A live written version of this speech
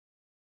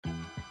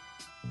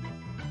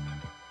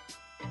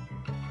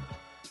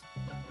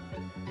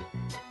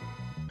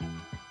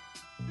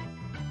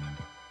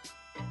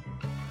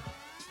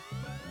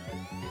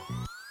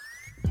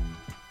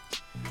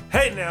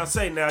Hey now,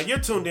 say now, you're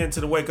tuned in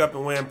to the Wake Up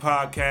and Win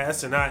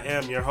podcast, and I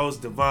am your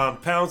host, Devon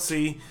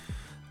Pouncey.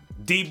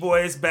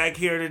 D-Boy is back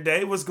here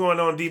today. What's going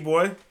on,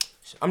 D-Boy?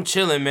 I'm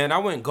chilling, man. I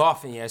went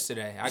golfing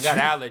yesterday. I got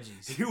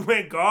allergies. You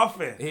went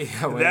golfing? Yeah,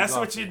 That's golfing.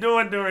 what you're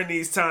doing during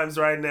these times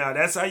right now.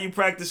 That's how you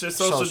practice your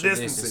social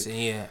distancing.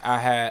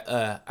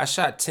 Yeah, I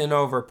shot 10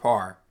 over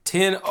par.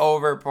 10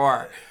 over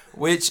par,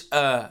 which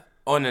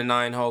on the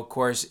 9-hole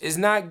course is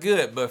not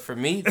good, but for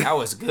me, that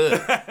was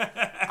good.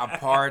 I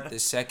parred the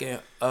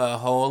second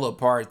hole of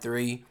par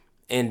 3,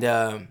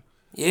 and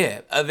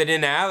yeah, other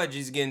than the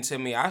allergies getting to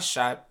me, I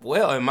shot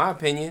well, in my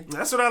opinion.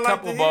 That's what I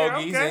like to hear. Couple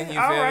bogeys, Okay. and you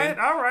feel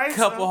me? All right.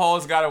 Couple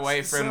holes got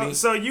away from me.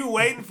 So you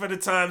waiting for the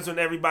times when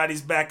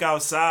everybody's back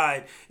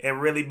outside and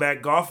really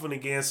back golfing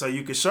again, so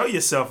you can show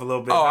yourself a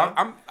little bit. Oh,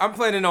 huh? I'm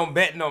planning on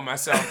betting on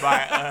myself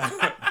by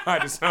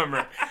the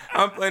summer.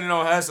 I'm planning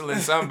on hustling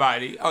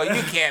somebody. Oh,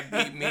 you can't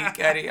beat me,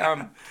 Cuddy.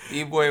 I'm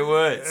D-Boy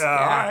Woods.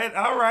 Yeah.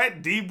 All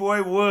right.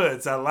 D-Boy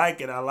Woods. I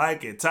like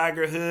it.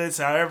 Tiger Hoods,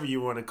 however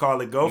you want to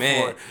call it. Go for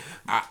it.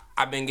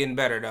 I've been getting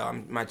better,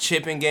 though. My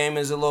chipping game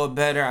is a little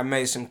better. I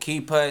made some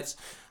key putts.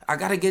 I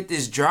got to get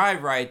this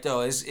drive right,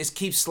 though. It's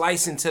keeps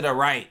slicing to the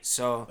right.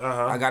 So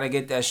I got to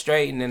get that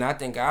straight, and then I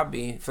think I'll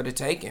be for the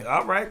taking.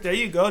 All right. There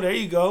you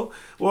go.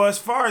 Well, as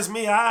far as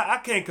me, I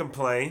can't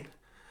complain.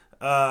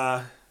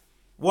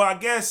 Well, I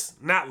guess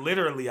not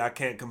literally I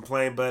can't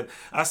complain, but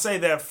I say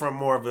that from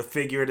more of a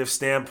figurative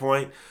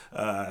standpoint.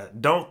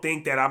 Don't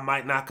think that I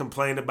might not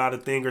complain about a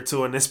thing or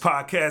two in this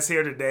podcast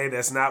here today.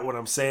 That's not what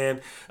I'm saying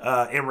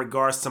in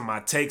regards to my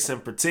takes in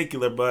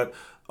particular, but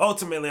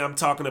ultimately I'm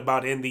talking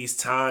about in these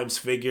times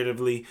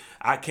figuratively.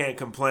 I can't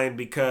complain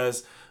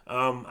because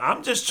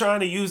I'm just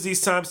trying to use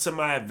these times to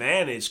my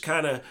advantage,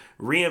 kind of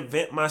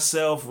reinvent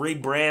myself,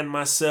 rebrand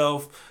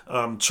myself,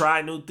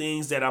 try new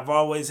things that I've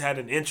always had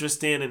an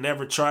interest in and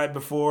never tried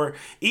before.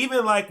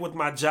 Even like with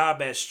my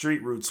job at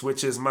Street Roots,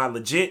 which is my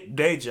legit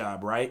day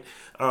job, right?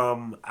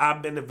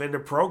 I've been the vendor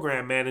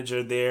program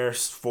manager there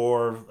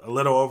for a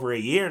little over a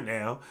year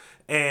now,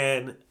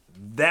 and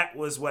that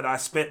was what I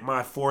spent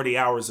my 40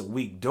 hours a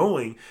week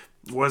doing,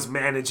 was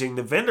managing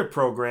the vendor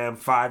program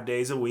 5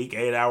 days a week,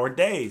 8-hour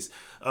days.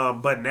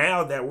 But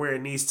now that we're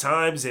in these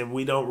times and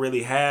we don't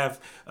really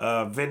have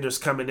vendors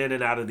coming in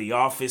and out of the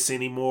office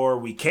anymore,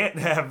 we can't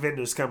have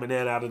vendors coming in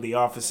and out of the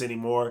office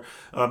anymore,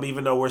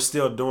 even though we're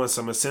still doing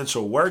some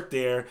essential work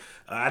there.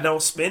 I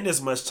don't spend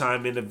as much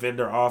time in the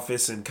vendor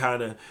office and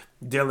kind of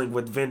dealing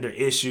with vendor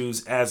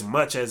issues as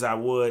much as I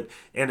would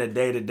in a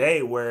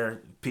day-to-day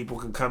where people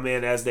can come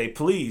in as they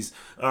please.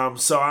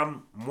 So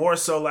I'm more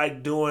so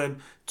like doing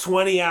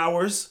 20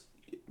 hours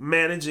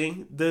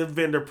managing the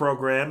vendor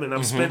program, and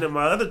I'm spending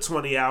my other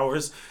 20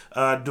 hours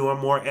doing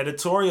more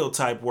editorial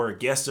type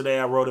work. Yesterday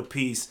I wrote a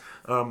piece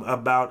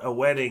about a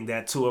wedding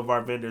that two of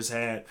our vendors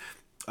had.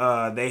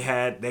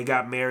 They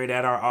got married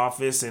at our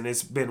office, and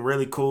it's been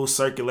really cool,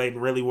 circulating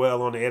really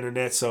well on the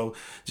internet. So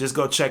just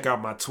go check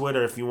out my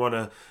Twitter if you want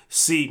to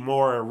see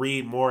more or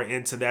read more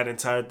into that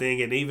entire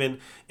thing. And even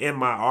in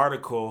my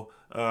article,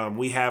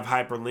 we have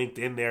hyperlinked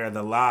in there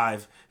the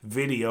live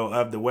video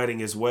of the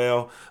wedding as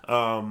well.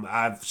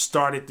 I've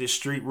started this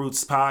Street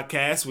Roots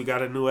podcast. We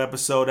got a new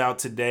episode out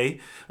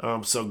today.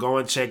 So go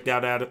and check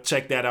that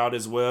out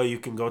as well. You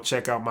can go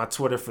check out my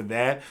Twitter for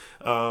that.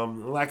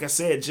 Like I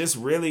said, just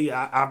really,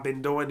 I've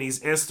been doing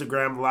these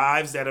Instagram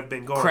lives that have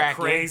been going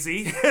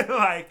crazy.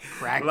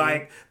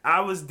 like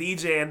I was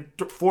DJing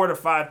 4 to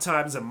 5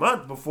 times a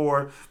month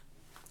before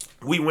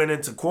we went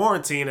into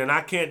quarantine, and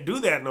I can't do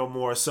that no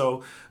more.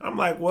 So I'm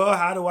like, well,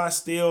 how do I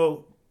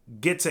still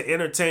get to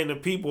entertain the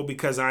people,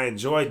 because I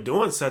enjoy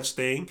doing such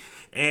thing,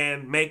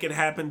 and make it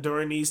happen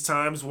during these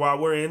times while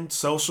we're in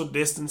social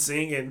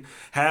distancing and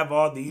have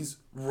all these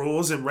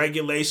rules and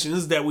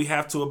regulations that we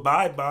have to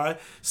abide by.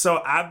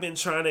 So I've been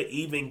trying to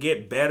even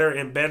get better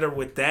and better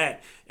with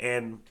that,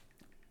 and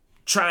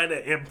trying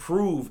to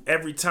improve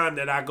every time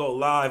that I go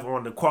live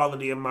on the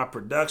quality of my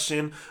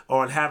production,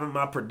 on having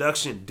my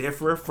production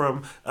differ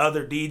from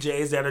other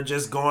DJs that are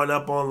just going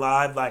up on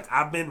live. Like,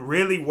 I've been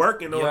really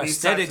working on these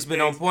aesthetics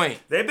been on point.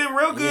 They've been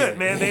real good,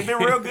 man. They've been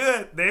real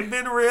good. They've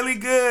been really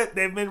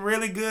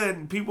good.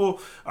 And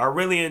people are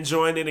really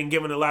enjoying it and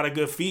giving a lot of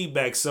good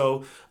feedback.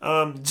 So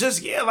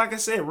like I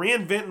said,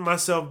 reinventing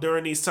myself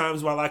during these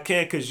times while I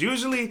can, because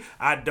usually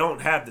I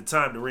don't have the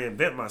time to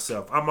reinvent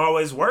myself. I'm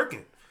always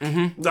working.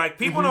 Like,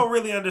 people don't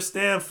really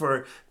understand,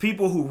 for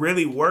people who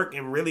really work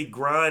and really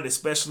grind,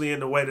 especially in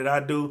the way that I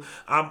do,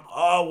 I'm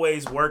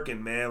always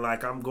working, man.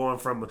 Like, I'm going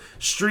from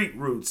Street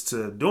Roots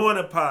to doing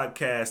a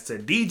podcast to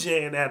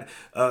DJing at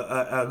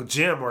a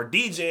gym, or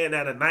DJing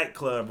at a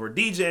nightclub, or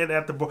DJing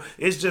at the bar.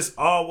 It's just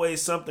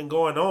always something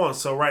going on.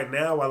 So right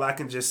now, while I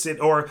can just sit,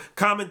 or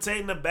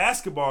commentating a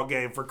basketball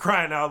game, for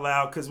crying out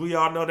loud, because we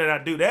all know that I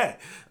do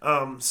that.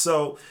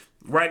 So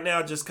right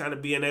now, just kind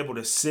of being able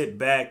to sit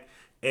back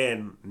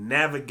and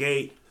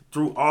navigate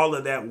through all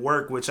of that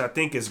work, which I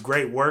think is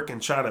great work,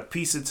 and try to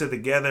piece it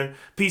together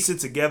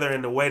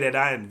in the way that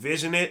I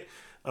envision it.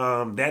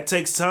 That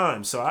takes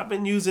time. So I've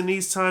been using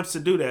these times to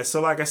do that.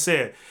 So like I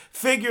said,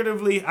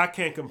 figuratively, I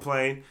can't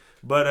complain.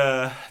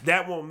 But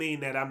that won't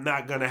mean that I'm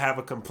not gonna have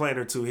a complaint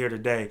or two here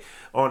today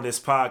on this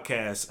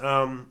podcast.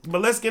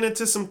 But let's get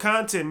into some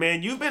content,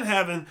 man. You've been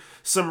having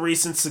some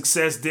recent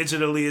success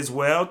digitally as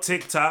well.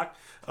 TikTok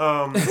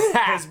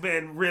has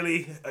been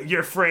really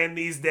your friend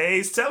these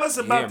days. Tell us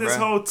about this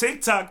whole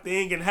TikTok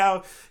thing and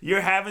how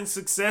you're having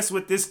success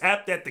with this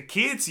app that the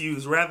kids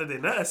use rather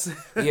than us.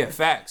 Yeah,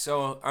 facts.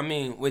 So I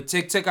mean, with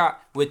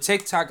TikTok,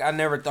 I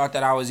never thought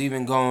that I was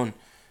even going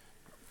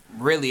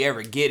really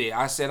ever get it.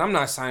 I said, I'm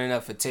not signing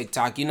up for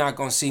TikTok. You're not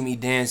gonna see me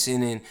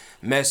dancing and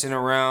messing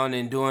around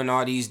and doing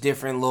all these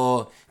different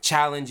little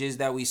challenges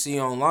that we see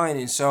online.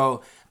 And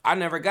so I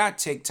never got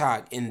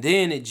TikTok. And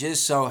then it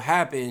just so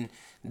happened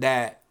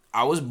that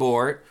I was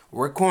bored.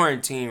 We're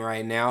quarantined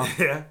right now.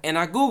 Yeah. And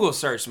I Google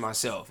searched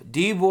myself,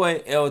 D-Boy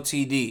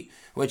LTD,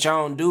 which I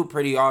don't do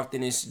pretty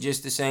often. It's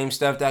just the same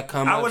stuff that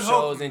come up,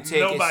 shows and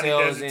ticket nobody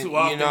sales, does it and too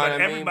often, you know what I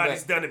mean.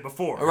 Everybody's done it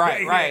before.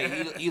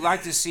 Right. You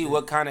like to see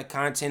what kind of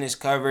content is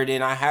covered,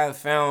 and I have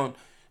found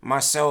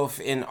myself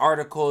in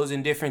articles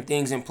and different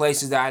things in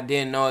places that I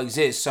didn't know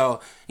exist. So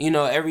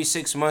every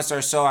 6 months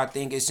or so, I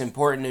think it's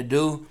important to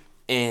do,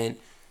 and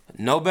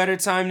no better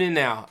time than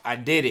now. I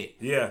did it.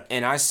 Yeah.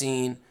 And I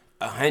seen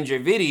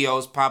 100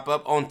 videos pop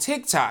up on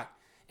TikTok,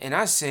 and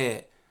I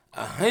said,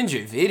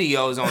 100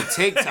 videos on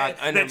TikTok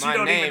under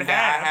my name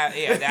that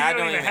I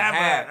don't even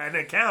have an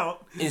account.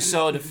 And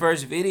so the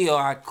first video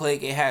I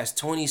click, it has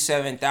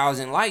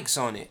 27,000 likes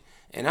on it,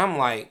 and I'm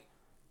like,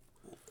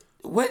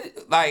 what?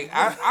 Like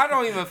I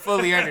don't even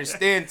fully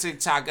understand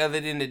TikTok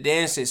other than the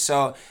dances.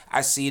 So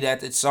I see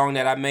that the song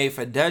that I made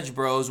for Dutch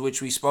Bros,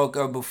 which we spoke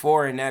of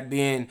before, and that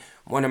being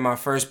one of my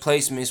first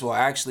placements. Well,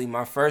 actually,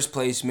 my first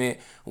placement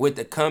with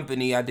the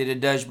company. I did a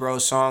Dutch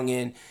Bros song,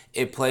 and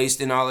it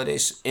placed in all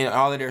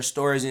of their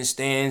stores and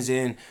stands.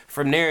 And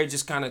from there, it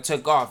just kind of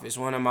took off. It's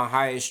one of my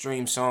highest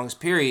streamed songs,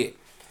 period.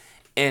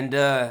 And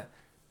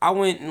I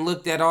went and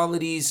looked at all of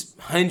these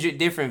 100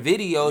 different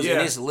videos,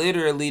 and it's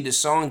literally the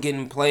song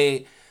getting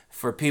played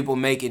for people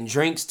making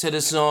drinks to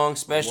the song,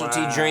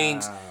 specialty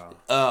drinks,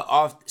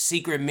 off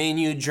secret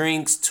menu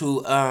drinks,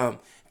 to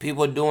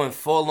people doing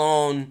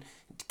full-on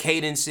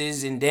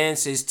cadences and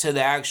dances to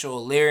the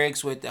actual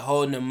lyrics with the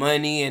holding the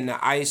money and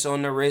the ice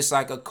on the wrist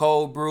like a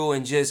cold brew,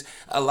 and just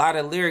a lot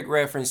of lyric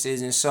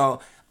references. And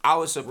so I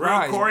was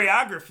surprised. Real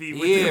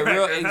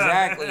choreography.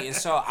 Exactly. And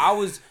so I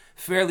was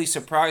fairly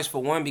surprised,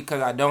 for one,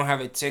 because I don't have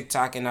a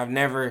TikTok and I've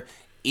never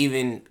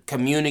even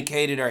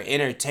communicated or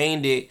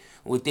entertained it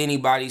with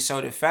anybody. So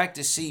the fact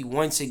to see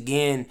once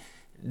again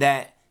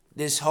that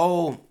this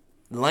whole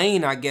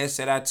lane, I guess,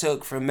 that I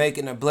took from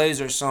making a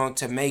Blazer song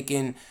to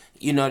making,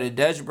 the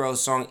Dutch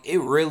Bros song, it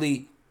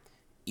really,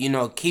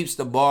 keeps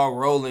the ball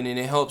rolling, and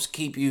it helps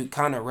keep you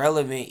kind of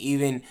relevant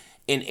even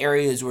in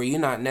areas where you're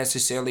not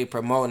necessarily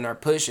promoting or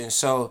pushing.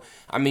 So,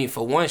 I mean,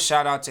 for one,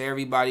 shout out to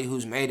everybody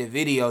who's made a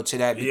video to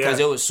that, because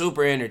it was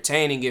super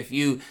entertaining. If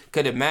you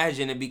could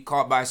imagine to be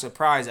caught by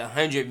surprise,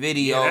 100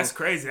 video that's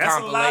crazy. That's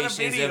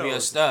compilations of your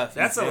stuff.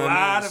 That's a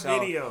lot of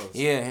videos.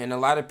 Yeah, and a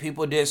lot of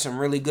people did some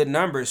really good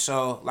numbers.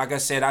 So, like I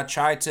said,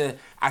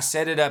 I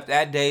set it up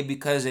that day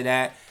because of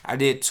that. I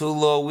did 2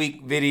 little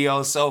week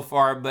videos so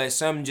far, but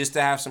something just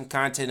to have some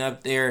content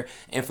up there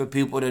and for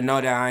people to know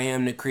that I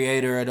am the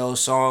creator of those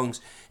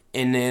songs.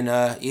 And then,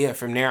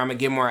 from there, I'm going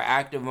to get more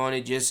active on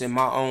it just in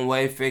my own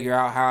way, figure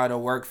out how it'll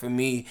work for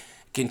me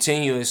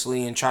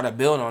continuously and try to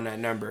build on that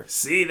number.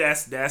 See,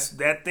 that's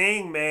that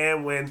thing,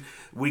 man. When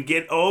we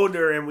get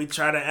older and we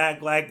try to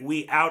act like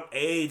we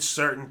outage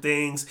certain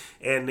things,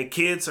 and the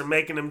kids are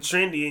making them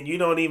trendy, and you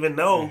don't even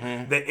know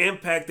the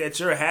impact that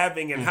you're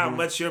having and how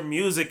much your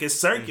music is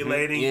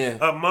circulating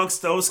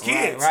amongst those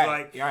kids.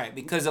 Right.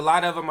 Because a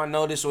lot of them I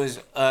noticed was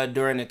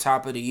during the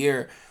top of the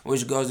year,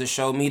 which goes to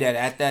show me that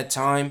at that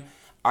time,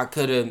 I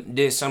could have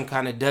did some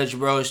kind of Dutch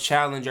Bros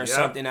challenge or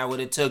something that would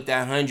have took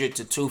that 100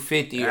 to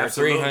 250 or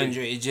 300.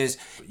 It just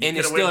and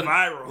it's still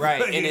viral.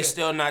 Right, and it's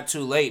still not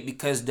too late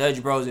because Dutch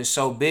Bros is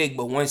so big.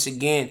 But once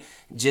again,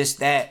 just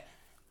that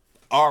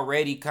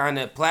already kind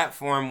of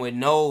platform with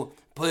no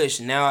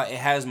push, now it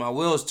has my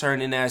wheels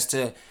turning as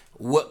to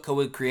what could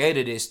we create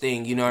of this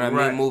thing, you know what I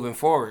mean, moving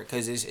forward,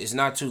 because it's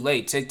not too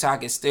late.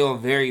 TikTok is still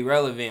very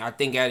relevant, I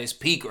think, at its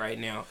peak right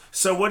now.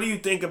 So what do you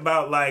think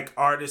about, like,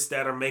 artists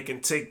that are making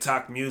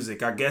TikTok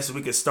music? I guess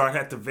we could start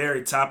at the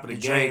very top of the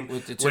game.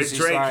 With Drake,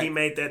 Slide. He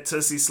made that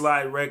Tootsie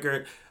Slide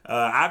record.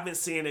 I've been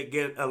seeing it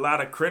get a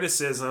lot of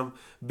criticism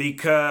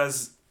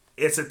because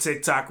it's a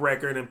TikTok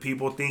record and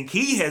people think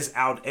he has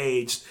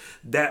outaged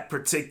that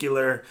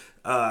particular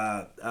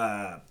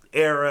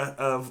era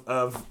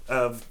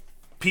of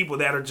people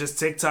that are just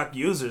TikTok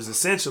users,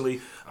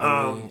 essentially.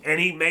 And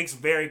he makes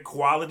very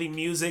quality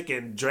music,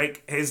 and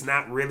Drake is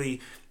not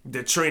really the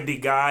trendy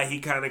guy. He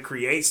kind of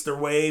creates the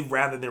wave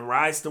rather than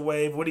rides the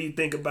wave. What do you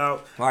think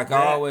about that?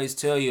 I always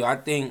tell you, I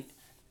think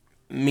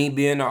me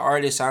being an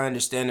artist, I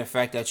understand the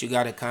fact that you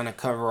got to kind of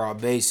cover all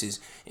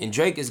bases. And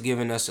Drake is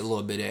giving us a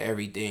little bit of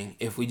everything,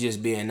 if we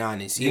just being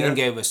honest. He done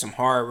gave us some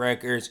hard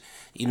records.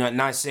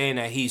 Not saying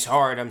that he's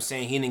hard. I'm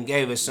saying he done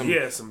gave us some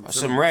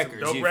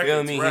records. You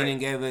feel me? Right. He done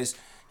gave us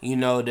you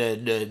know,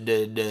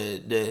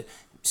 the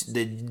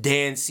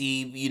dancey,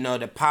 you know,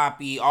 the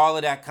poppy, all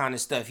of that kind of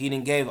stuff. He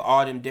done gave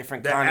all them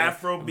different kind of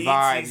Afro beats,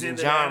 vibes and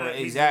genre.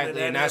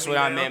 Exactly, and that's what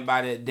I meant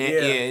by the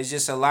Yeah. it's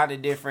just a lot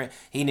of different.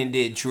 He done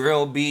did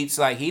drill beats,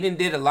 like he done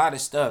did a lot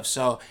of stuff.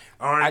 So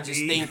R&B. I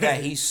just think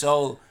that he's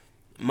so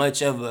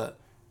much of a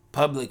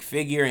public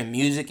figure in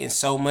music and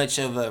so much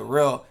of a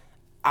real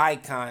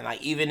icon.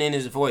 Like even in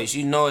his voice,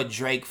 you know, a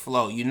Drake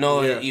flow. You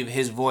know,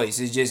 his voice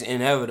is just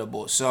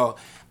inevitable. So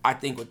I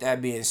think with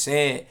that being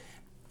said,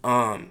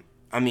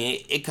 I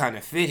mean, it kind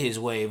of fit his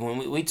wave.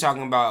 When we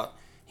talking about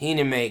he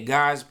done made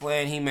God's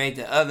Plan, he made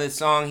the other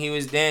song he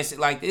was dancing.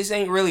 Like, this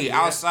ain't really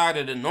outside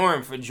of the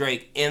norm for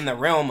Drake in the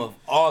realm of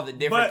all the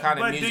different kind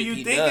of music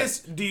he does.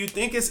 Do you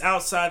think it's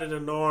outside of the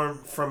norm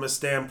from a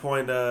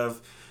standpoint of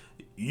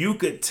you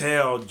could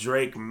tell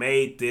Drake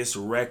made this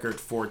record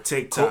for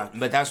TikTok? Cool.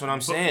 But that's what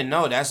I'm saying.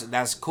 No,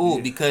 that's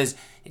cool because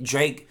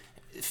Drake...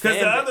 Because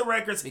the other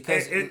records,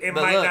 it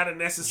might not have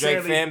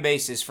necessarily... Drake fan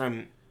base is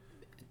from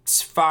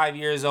 5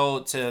 years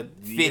old to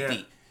 50.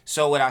 Yeah.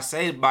 So what I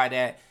say by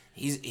that,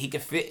 he can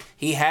fit.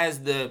 He has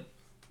the,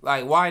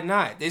 like, why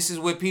not? This is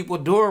what people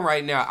doing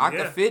right now. I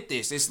can fit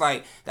this. It's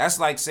like, that's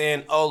like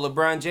saying, oh,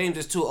 LeBron James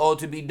is too old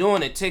to be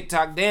doing a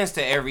TikTok dance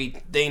to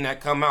everything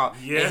that come out.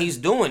 Yeah. And he's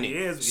doing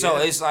it. So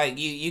it's like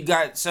you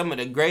got some of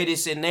the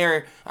greatest in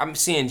there. I'm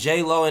seeing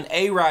J-Lo and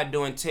A-Rod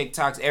doing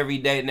TikToks every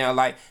day now.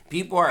 Like,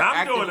 people are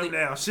actively doing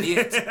them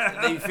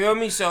now. You feel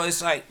me? So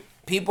it's like,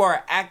 people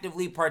are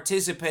actively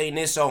participating in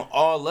this on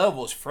all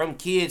levels, from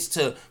kids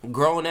to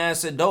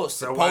grown-ass adults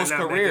to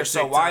post-career.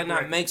 So why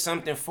not make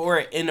something for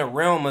it in the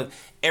realm of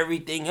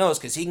everything else?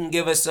 Because he can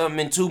give us something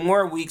in 2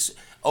 more weeks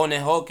on a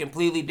whole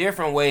completely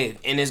different wave,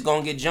 and it's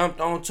going to get jumped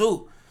on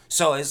too.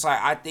 So it's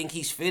like, I think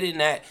he's fitting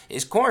that.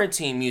 It's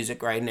quarantine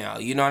music right now.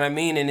 You know what I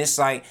mean? And it's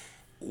like,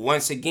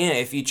 once again,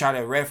 if you try to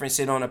reference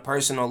it on a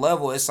personal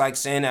level, it's like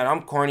saying that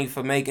I'm corny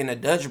for making a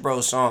Dutch Bro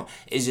song.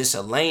 It's just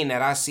a lane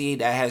that I see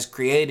that has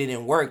created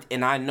and worked,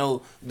 and I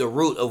know the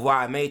root of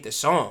why I made the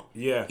song.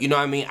 Yeah. You know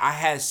what I mean? I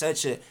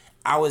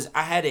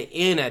had an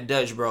in at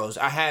Dutch Bros.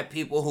 I had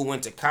people who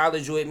went to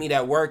college with me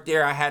that worked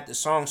there. I had the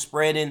song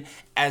spreading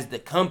as the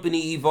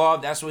company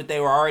evolved. That's what they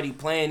were already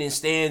playing in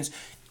stands.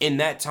 In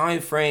that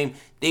time frame,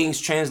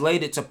 things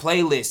translated to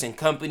playlists and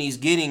companies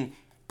getting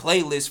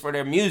playlists for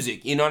their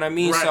music, you know what I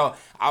mean? Right. So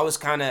I was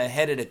kind of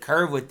ahead of the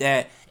curve with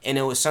that, and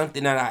it was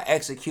something that I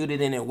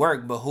executed and it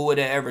worked. But who would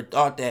have ever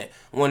thought that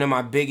one of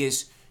my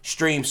biggest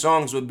stream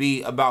songs would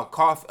be about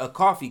a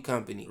coffee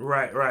company?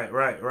 Right.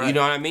 You know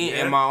what I mean?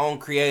 In my own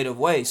creative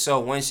way. So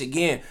once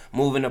again,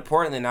 moving to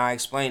Portland, I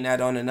explained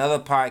that on another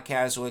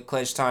podcast with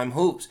Clutch Time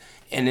Hoops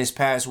in this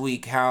past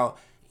week, how,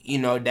 you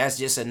know, that's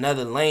just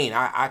another lane.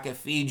 I can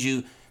feed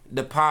you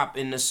the pop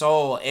and the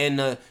soul and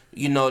the,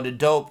 you know, the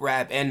dope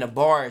rap and the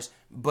bars.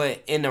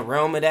 But in the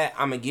realm of that,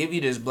 I'm going to give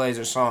you this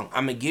Blazer song.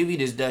 I'm going to give you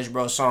this Dutch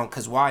Bro song,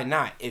 because why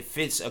not? It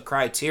fits a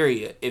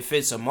criteria. It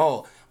fits a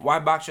mold. Why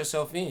box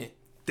yourself in?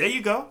 There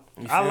you go.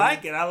 I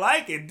like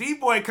it.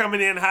 D-Boy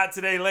coming in hot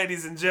today,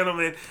 ladies and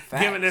gentlemen,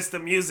 giving us the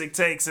music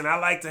takes, and I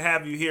like to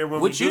have you here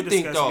when we do discuss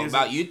music. What you think, though,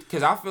 about you?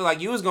 Because I feel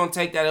like you was going to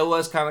take that it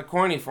was kind of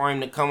corny for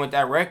him to come with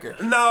that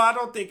record. No, I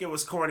don't think it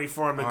was corny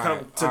for him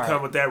to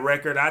come with that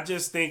record. I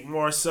just think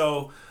more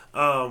so...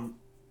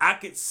 I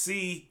could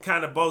see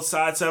kind of both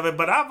sides of it,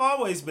 but I've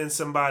always been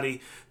somebody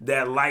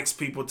that likes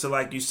people to,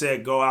 like you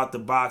said, go out the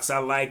box. I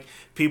like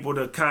people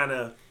to kind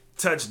of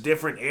touch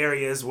different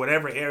areas,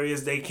 whatever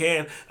areas they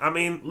can. I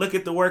mean, look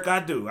at the work I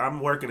do. I'm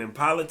working in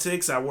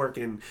politics. I work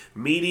in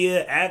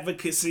media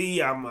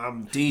advocacy.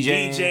 I'm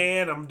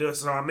DJing.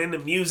 So I'm in the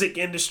music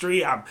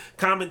industry. I'm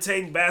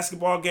commentating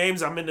basketball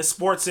games. I'm in the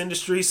sports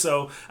industry.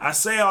 So I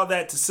say all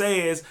that to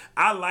say is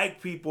I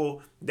like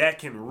people that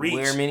can reach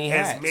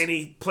as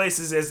many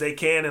places as they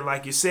can, and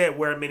like you said,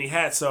 wear many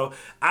hats. So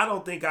I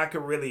don't think I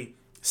could really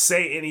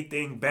say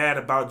anything bad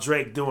about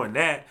Drake doing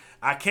that.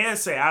 I can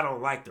say I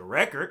don't like the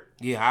record.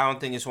 Yeah, I don't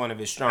think it's one of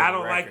his stronger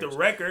records. Like the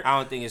record. I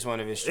don't think it's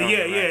one of his stronger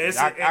records.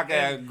 I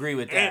can agree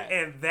with that.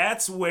 And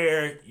that's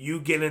where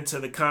you get into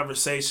the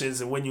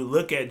conversations, and when you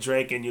look at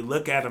Drake and you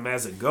look at him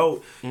as a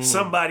GOAT,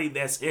 somebody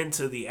that's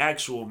into the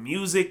actual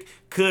music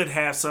could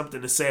have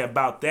something to say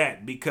about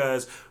that,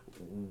 because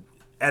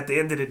at the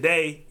end of the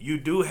day, you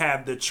do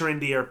have the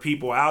trendier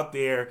people out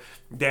there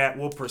that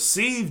will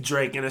perceive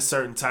Drake in a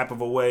certain type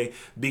of a way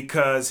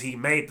because he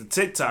made the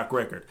TikTok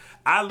record.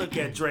 I look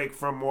at Drake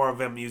from more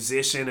of a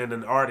musician and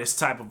an artist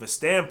type of a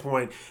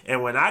standpoint,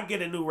 and when I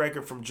get a new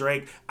record from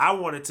Drake, I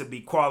want it to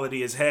be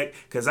quality as heck,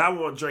 because I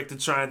want Drake to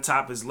try and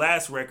top his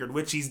last record,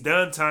 which he's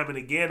done time and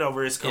again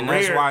over his career. And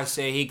that's why I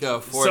say he could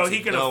afford to he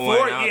can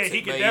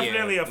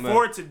definitely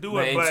afford to do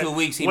it. But in 2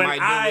 weeks, he might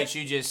do what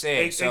you just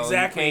said. So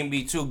you can't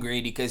be too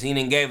greedy, because he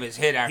didn't gave us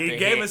hit after hit. He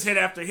gave us hit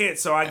after hit,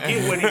 so I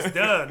get what he's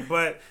done.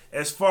 But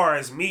as far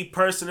as me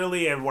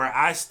personally and where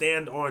I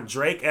stand on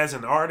Drake as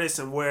an artist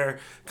and where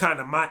kind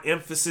of my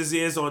emphasis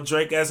is on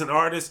Drake as an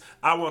artist,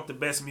 I want the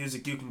best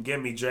music you can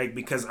give me, Drake,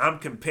 because I'm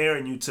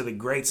comparing you to the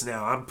greats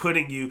now. I'm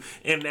putting you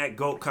in that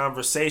GOAT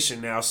conversation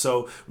now.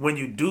 So when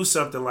you do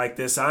something like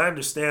this, I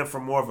understand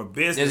from more of a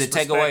business Does it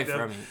take away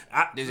from you?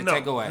 Does it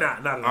take away?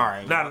 Not at all. All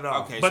right. Not at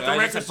all. Okay, but so the that's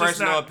record's just a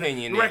personal just not,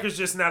 opinion. The record's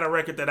just not a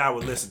record that I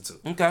would listen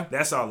to. Okay.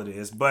 That's all it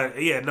is.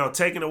 But yeah, no,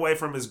 taking away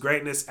from his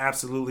greatness,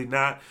 absolutely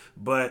not.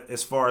 But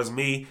as far as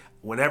me,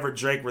 whenever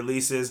Drake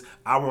releases,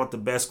 I want the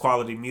best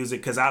quality music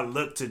because I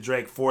look to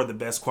Drake for the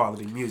best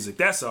quality music.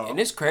 That's all. And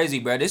it's crazy,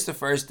 bro. This the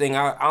first thing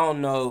I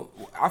don't know.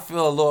 I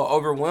feel a little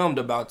overwhelmed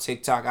about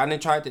TikTok. I done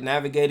tried to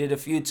navigate it a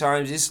few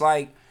times. It's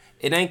like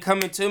it ain't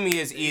coming to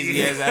me as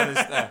easy as other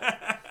stuff.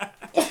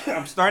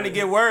 I'm starting to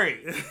get worried.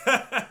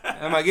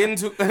 Am I getting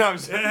too? No,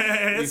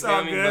 it's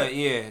all good. But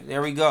yeah,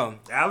 there we go.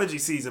 Allergy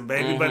season,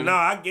 baby. But no,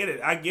 I get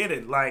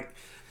it. Like,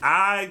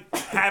 I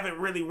haven't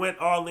really went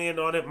all in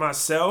on it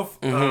myself.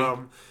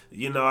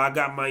 I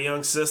got my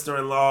young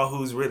sister-in-law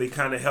who's really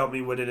kind of helped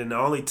me with it, and the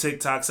only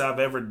TikToks I've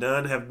ever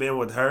done have been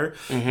with her.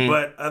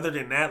 But other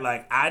than that,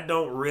 like, I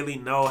don't really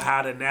know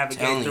how to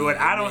navigate through it.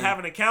 I don't have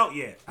an account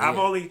yet. Yeah. I've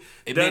only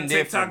done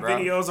TikTok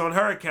videos on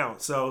her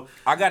account, so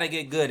I gotta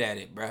get good at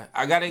it, bro.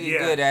 I gotta get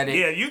good at it.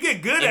 Yeah, you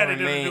get good at it,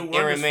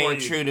 and remain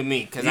true to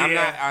me, because I'm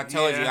not. I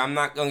told you, I'm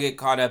not gonna get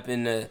caught up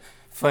in the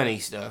funny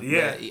stuff.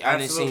 Yeah, I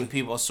done seen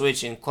people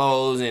switching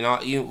clothes and all.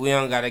 We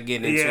don't gotta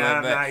get into it.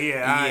 But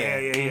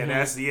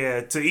That's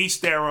to each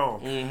their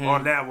own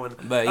on that one.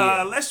 But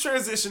let's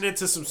transition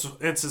into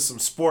some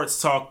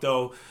sports talk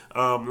though.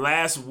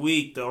 Last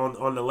week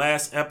on the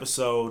last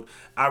episode,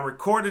 I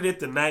recorded it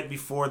the night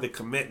before the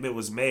commitment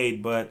was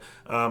made, but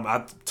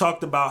I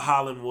talked about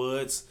Holland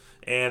Woods.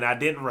 And I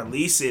didn't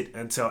release it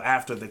until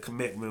after the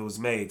commitment was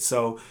made.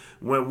 So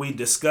when we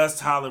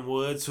discussed Holland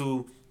Woods,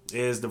 who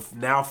is the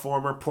now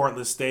former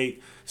Portland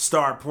State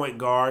star point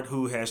guard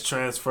who has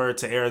transferred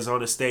to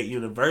Arizona State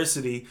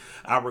University,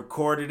 I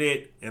recorded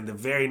it, and the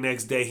very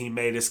next day he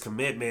made his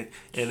commitment,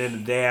 and then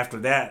the day after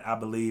that, I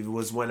believe,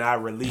 was when I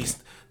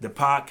released the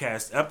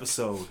podcast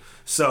episode.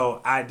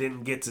 So I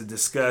didn't get to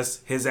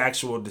discuss his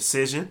actual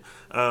decision.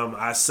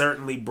 I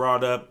certainly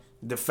brought up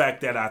the fact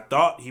that I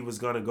thought he was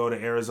going to go to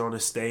Arizona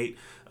State.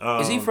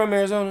 Is he from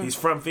Arizona? He's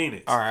from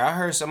Phoenix. All right, I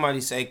heard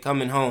somebody say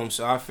coming home,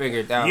 so I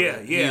figured that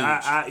was huge.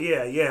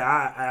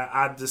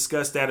 I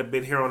discussed that a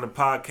bit here on the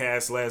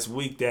podcast last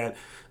week that,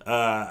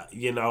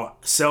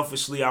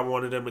 selfishly I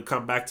wanted him to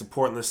come back to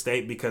Portland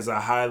State because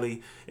I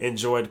highly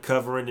enjoyed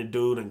covering the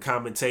dude and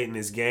commentating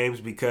his games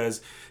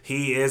because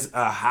he is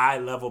a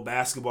high-level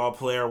basketball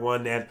player,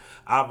 one that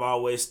I've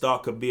always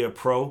thought could be a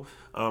pro.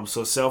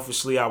 So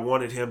selfishly, I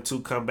wanted him to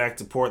come back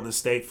to Portland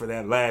State for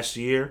that last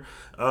year.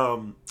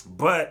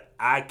 But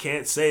I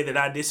can't say that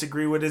I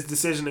disagree with his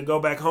decision to go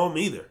back home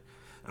either.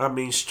 I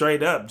mean,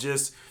 straight up,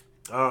 just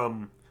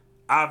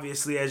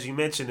obviously, as you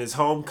mentioned, his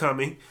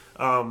homecoming.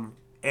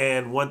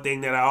 And one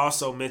thing that I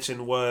also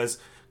mentioned was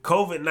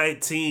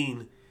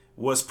COVID-19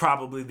 was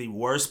probably the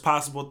worst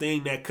possible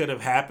thing that could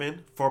have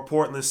happened for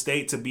Portland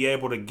State to be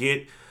able to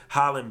get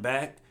Holland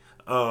back.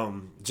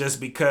 Just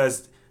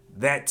because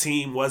that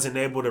team wasn't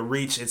able to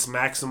reach its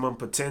maximum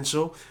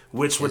potential,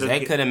 which would have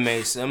they could have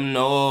made some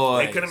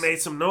noise. They could have made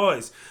some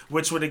noise,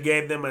 which would have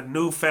gave them a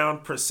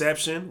newfound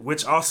perception,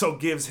 which also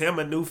gives him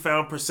a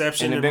newfound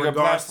perception in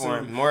regards to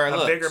a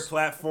bigger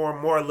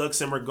platform, more looks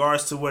in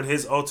regards to what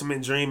his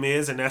ultimate dream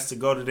is, and that's to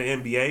go to the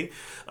NBA.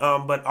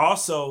 But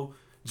also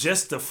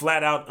just the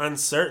flat out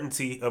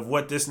uncertainty of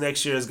what this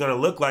next year is going to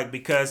look like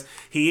because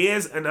he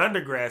is an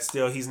undergrad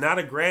still. He's not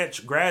a grad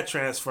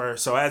transfer.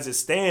 So as it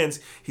stands,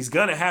 he's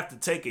going to have to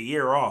take a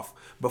year off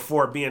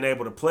before being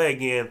able to play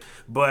again.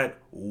 But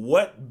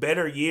what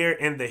better year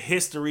in the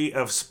history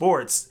of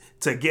sports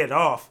to get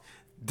off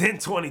than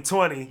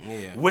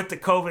 2020 with the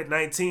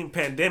COVID-19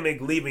 pandemic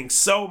leaving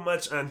so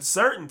much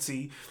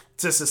uncertainty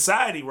to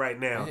society right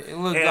now. It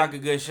looks like a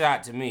good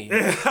shot to me.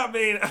 I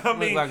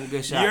mean, like a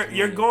good shot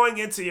you're going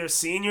into your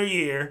senior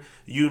year.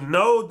 You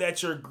know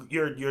that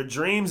your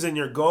dreams and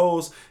your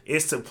goals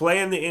is to play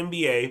in the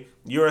NBA.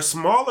 You're a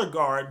smaller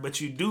guard,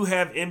 but you do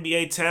have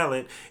NBA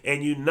talent,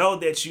 and you know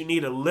that you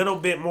need a little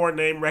bit more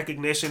name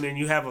recognition, and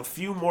you have a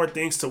few more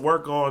things to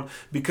work on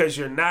because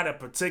you're not a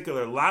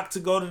particular lock to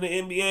go to the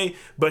NBA,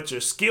 but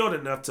you're skilled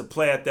enough to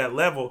play at that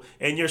level,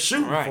 and you're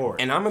shooting for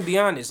it. And I'm going to be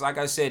honest. Like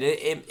I said,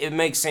 it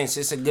makes sense.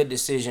 It's a good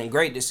decision.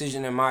 Great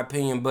decision in my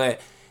opinion,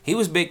 but he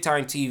was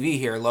big-time TV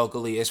here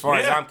locally as far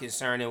as I'm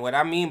concerned. And what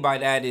I mean by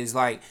that is,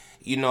 like,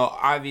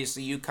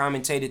 obviously you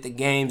commentated the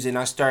games and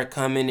I start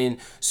coming and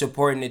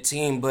supporting the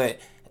team, but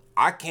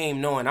I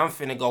came knowing I'm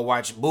finna go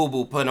watch Boo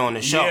Boo put on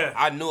the show. Yeah.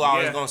 I knew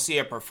I was gonna see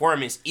a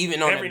performance,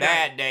 even on Every a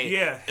bad night. day.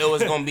 Yeah. It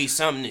was gonna be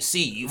something to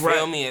see. You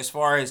feel me? As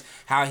far as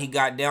how he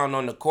got down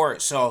on the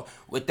court. So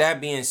with that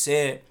being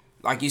said,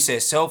 like you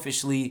said,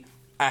 selfishly,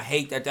 I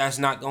hate that that's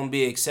not going to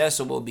be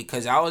accessible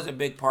because I was a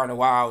big part of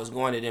why I was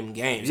going to them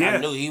games. Yeah. I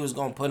knew he was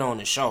going to put on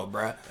the show,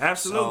 bruh.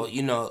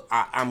 Absolutely. So,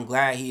 I'm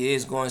glad he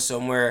is going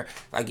somewhere,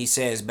 like he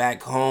says,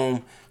 back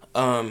home.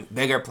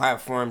 Bigger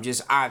platform,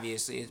 just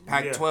obviously it's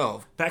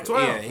Pac-12.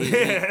 Pac-12.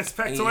 It's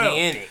Pac-12. He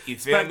in it. You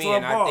feel me?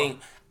 And ball.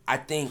 I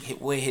think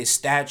with his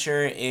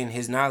stature and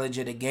his knowledge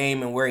of the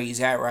game and where he's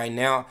at right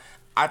now,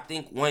 I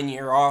think 1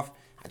 year off,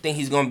 I think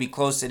he's going to be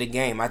close to the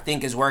game. I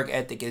think his work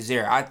ethic is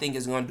there. I think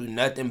it's going to do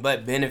nothing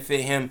but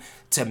benefit him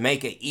to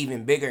make an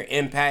even bigger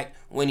impact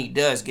when he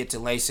does get to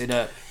lace it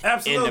up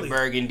in the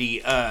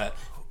burgundy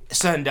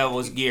Sun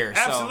Devils gear.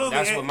 Absolutely. So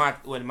that's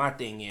what my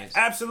thing is.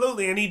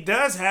 Absolutely. And he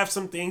does have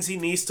some things he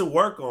needs to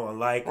work on.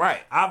 Like,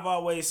 right. I've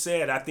always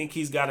said, I think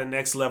he's got a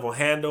next level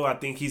handle. I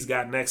think he's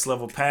got next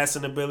level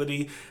passing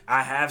ability.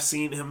 I have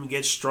seen him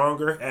get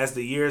stronger as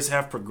the years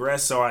have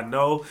progressed. So I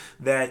know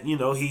that,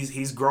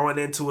 he's growing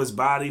into his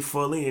body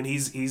fully, and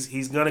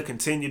he's going to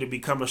continue to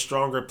become a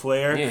stronger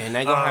player. Yeah, and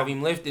they're going to have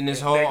him lifting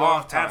this whole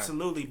off time.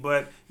 Absolutely.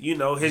 But,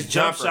 his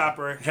jump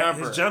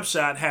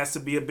shot has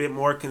to be a bit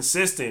more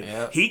consistent.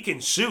 Yep. He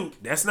can shoot.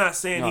 That's not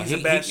saying he's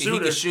a bad shooter.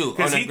 He can shoot.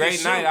 On a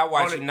great night, I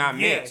watch him not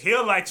miss.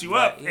 He'll light you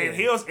up, and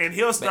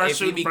he'll start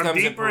shooting from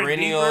deeper and deeper. If he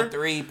becomes a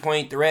perennial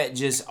 3-point threat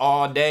just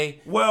all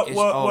day, well,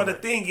 the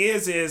thing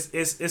is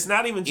it's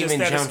not even just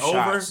that it's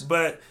over,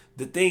 but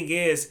the thing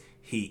is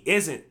he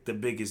isn't the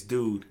biggest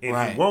dude,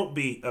 and he won't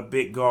be a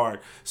big guard.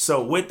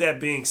 So with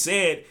that being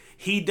said,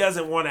 he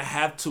doesn't want to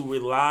have to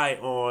rely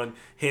on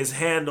his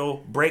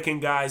handle, breaking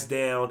guys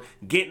down,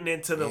 getting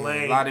into the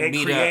lane, and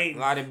creating.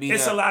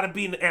 It's a lot of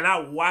beating. And I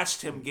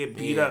watched him get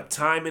beat up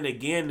time and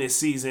again this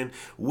season,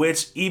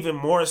 which even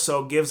more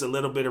so gives a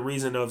little bit of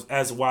reason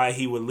as why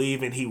he would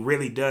leave, and he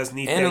really does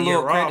need that year off. And a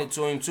little credit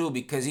to him, too,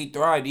 because he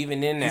thrived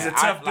even in that. He's a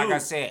tough dude. Like I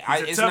said,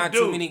 it's not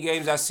too many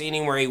games I've seen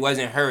him where he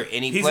wasn't hurt,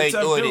 and he played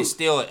through it and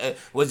still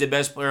was the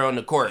best player on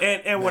the court.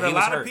 And what a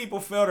lot of people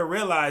fail to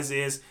realize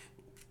is,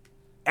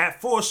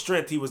 at full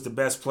strength, he was the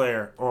best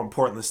player on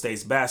Portland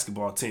State's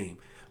basketball team.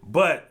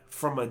 But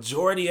for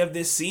majority of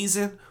this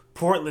season,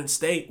 Portland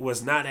State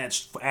was not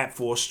at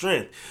full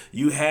strength.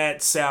 You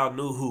had Sal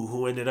Nuhu,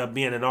 who ended up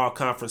being an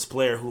all-conference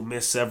player who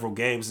missed several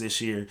games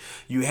this year.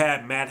 You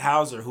had Matt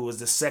Hauser, who was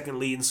the second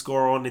leading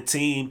scorer on the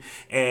team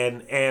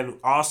and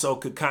also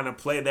could kind of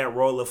play that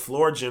role of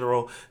floor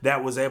general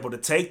that was able to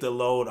take the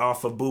load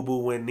off of Boo Boo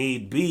when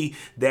need be,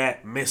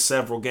 that missed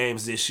several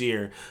games this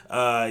year.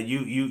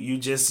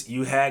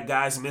 You had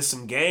guys miss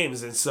some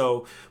games. And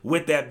so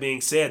with that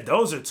being said,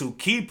 those are two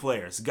key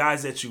players,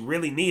 guys that you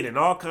really need. An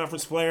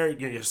all-conference player,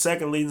 your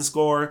second leading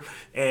scorer,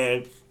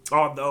 and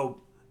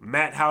although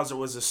Matt Hauser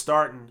was a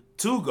starting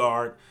two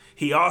guard,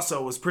 he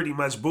also was pretty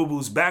much Boo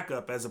Boo's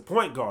backup as a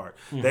point guard.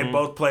 Mm-hmm. They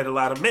both played a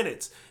lot of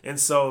minutes. And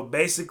so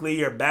basically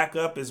your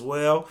backup as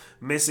well,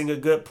 missing a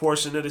good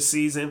portion of the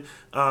season,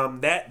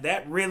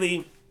 that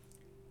really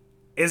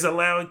is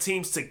allowing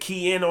teams to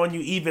key in on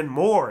you even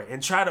more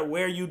and try to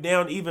wear you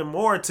down even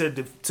more to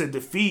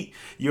defeat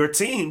your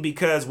team,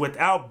 because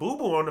without Boo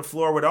Boo on the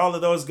floor, with all of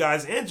those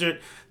guys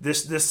injured, the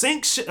ship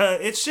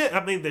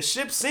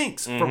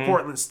sinks for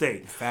Portland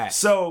State. Fact.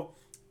 So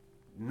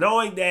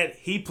knowing that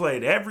he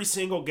played every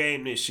single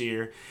game this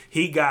year,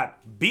 he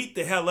got beat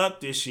the hell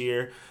up this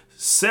year.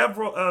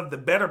 Several of the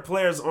better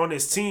players on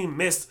his team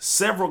missed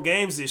several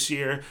games this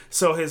year,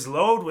 so his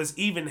load was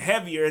even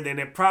heavier than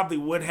it probably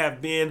would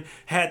have been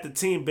had the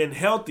team been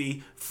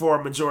healthy for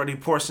a majority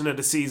portion of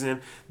the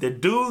season. The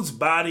dude's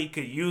body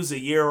could use a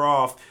year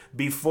off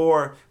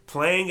before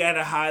playing at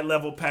a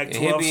high-level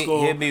Pac-12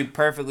 school. He'll be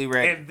perfectly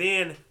ready. And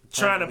then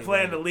trying to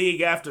play in the league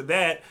after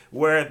that,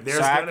 where there's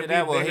going to be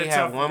that, will he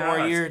have one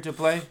more year to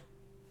play?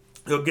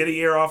 He'll get a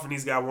year off, and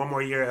he's got one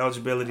more year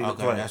eligibility to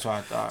play. That's what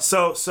I thought.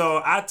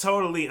 So I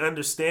totally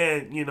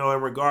understand, in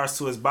regards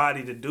to his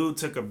body. The dude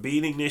took a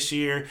beating this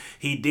year.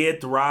 He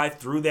did thrive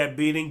through that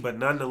beating, but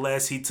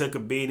nonetheless, he took a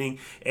beating.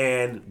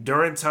 And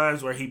during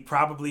times where he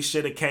probably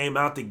should have came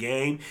out the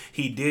game,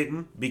 he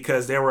didn't,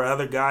 because there were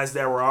other guys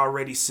that were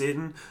already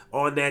sitting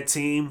on that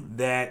team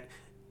that,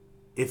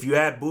 if you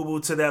add Boo Boo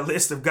to that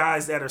list of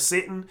guys that are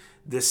sitting,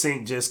 the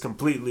ship just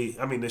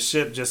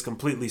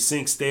completely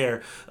sinks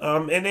there.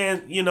 And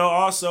then,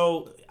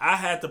 also, I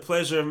had the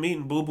pleasure of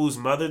meeting Boo Boo's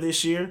mother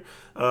this year.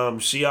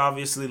 She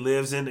obviously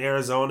lives in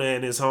Arizona,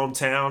 in his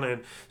hometown.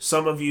 And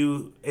some of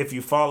you, if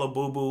you follow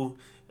Boo Boo,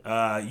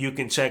 you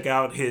can check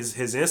out his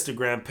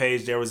Instagram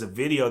page. There was a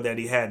video that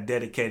he had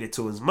dedicated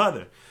to his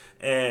mother.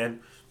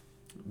 And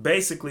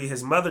basically,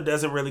 his mother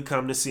doesn't really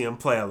come to see him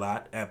play a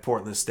lot at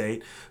Portland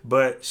State,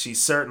 but she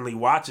certainly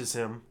watches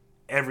him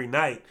every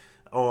night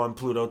on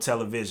Pluto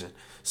Television.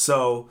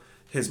 So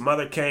His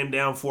mother came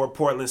down for a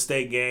Portland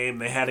State game.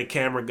 They had a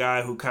camera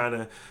guy who kind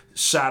of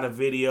shot a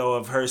video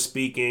of her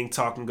speaking,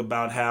 talking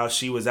about how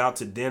she was out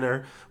to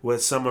dinner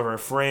with some of her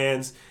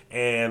friends,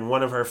 and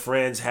one of her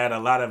friends had a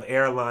lot of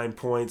airline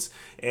points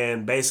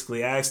and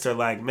basically asked her,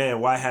 like, man,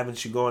 why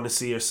haven't you gone to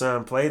see your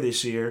son play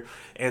this year?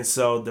 And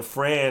so the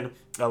friend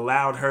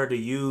allowed her to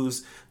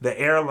use the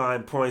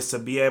airline points to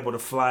be able to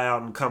fly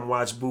out and come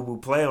watch Boo Boo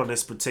play on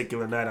this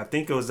particular night. I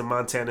think it was the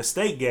Montana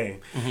State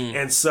game. Mm-hmm.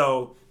 And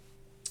so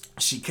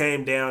she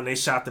came down, they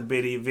shot the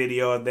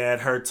video of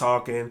that, her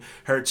talking,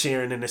 her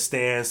cheering in the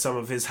stands, some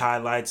of his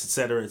highlights,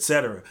 etc.,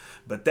 etc.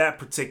 But that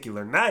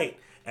particular night,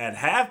 at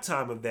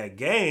halftime of that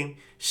game,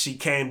 she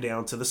came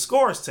down to the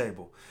scores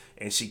table.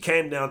 And she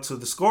came down to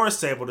the scores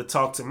table to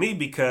talk to me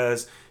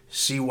because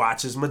she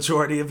watches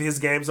majority of his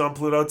games on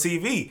Pluto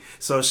TV.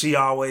 So she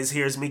always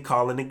hears me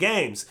calling the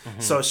games. Mm-hmm.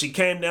 So she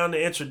came down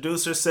to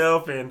introduce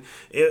herself, and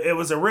it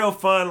was a real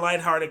fun,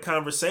 lighthearted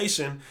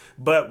conversation.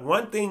 But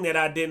one thing that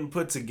I didn't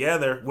put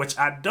together, which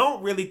I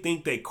don't really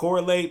think they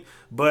correlate,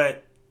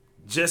 but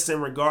just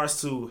in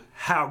regards to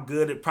how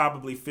good it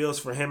probably feels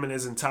for him and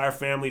his entire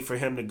family for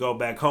him to go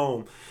back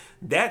home,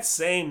 that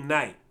same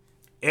night,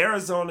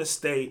 Arizona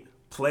State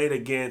played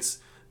against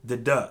the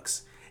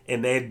Ducks.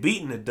 And they had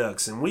beaten the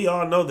Ducks. And we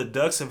all know the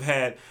Ducks have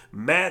had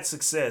mad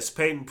success.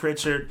 Peyton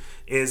Pritchard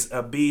is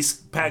a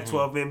beast,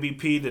 Pac-12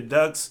 MVP. The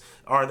Ducks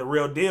are the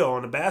real deal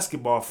on the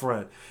basketball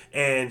front.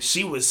 And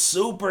she was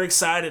super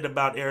excited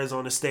about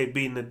Arizona State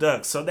beating the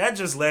Ducks. So that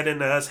just led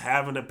into us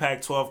having a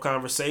Pac-12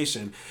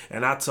 conversation.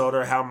 And I told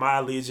her how my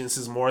allegiance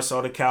is more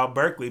so to Cal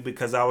Berkeley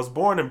because I was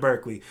born in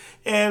Berkeley.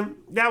 And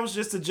that was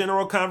just a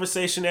general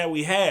conversation that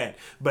we had.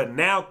 But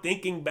now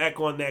thinking back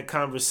on that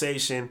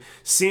conversation,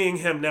 seeing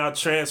him now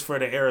transfer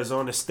to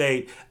Arizona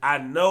State, I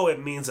know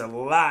it means a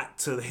lot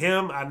to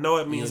him. I know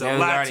it means a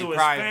lot to his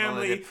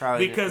family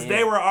because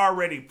they were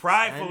already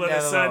prideful of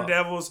the Sun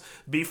Devils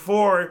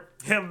before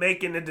him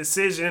making the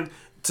decision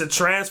to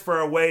transfer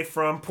away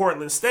from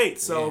Portland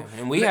State. So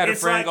and we had a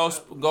friend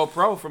go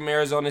pro from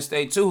Arizona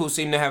State too, who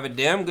seemed to have a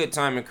damn good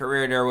time in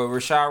career there with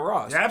Rashad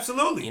Ross.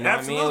 Absolutely, you know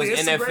absolutely. What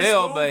I mean? It was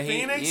NFL, but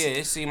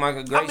it seemed like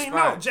a great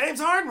spot. No, James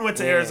Harden went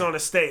to Arizona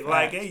State.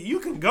 Like, hey, you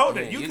can go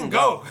there. You can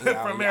go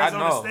from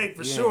Arizona State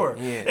for sure.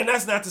 Yeah. And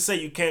that's not to say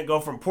you can't go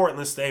from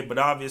Portland State, but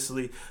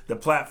obviously the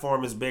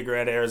platform is bigger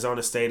at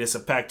Arizona State. It's a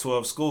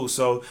Pac-12 school.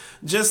 So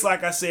just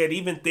like I said,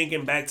 even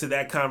thinking back to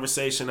that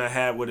conversation I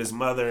had with his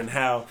mother and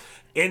how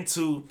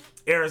into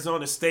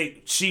Arizona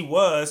State she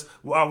was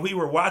while we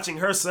were watching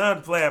her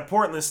son play at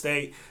Portland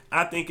State,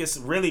 I think it's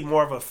really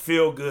more of a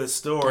feel-good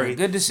story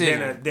than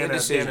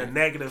a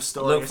negative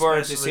story. Look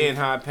forward to seeing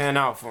how it pan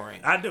out for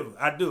him. I do.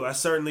 I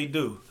certainly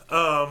do.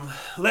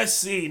 Let's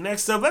see.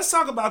 Next up, let's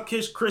talk about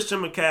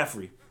Christian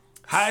McCaffrey.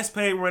 Highest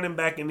paid running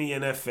back in the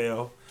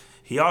NFL.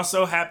 He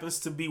also happens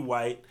to be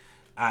white.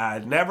 I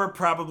never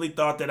probably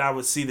thought that I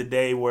would see the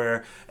day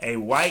where a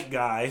white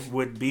guy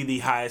would be the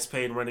highest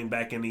paid running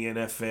back in the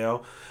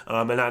NFL.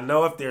 And I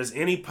know if there's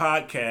any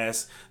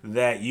podcast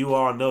that you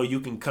all know you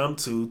can come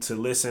to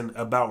listen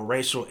about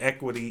racial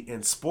equity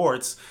in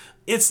sports,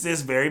 it's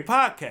this very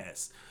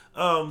podcast.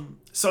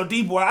 So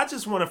D-Boy, I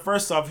just want to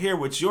first off hear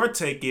what your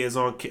take is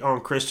on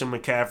Christian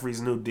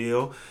McCaffrey's new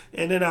deal,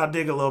 and then I'll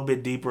dig a little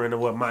bit deeper into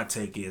what my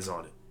take is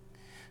on it.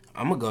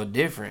 I'm going to go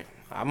different.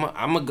 I'm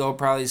gonna go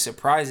probably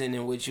surprising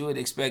than what you would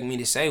expect me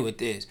to say with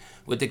this.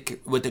 With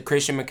the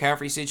Christian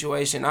McCaffrey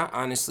situation, I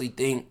honestly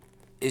think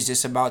it's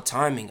just about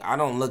timing. I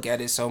don't look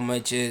at it so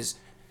much as,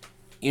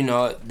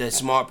 the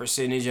small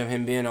percentage of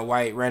him being a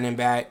white running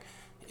back.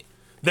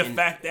 The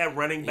fact that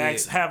running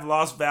backs have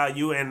lost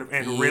value and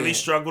really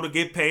struggle to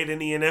get paid in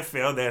the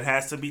NFL, that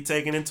has to be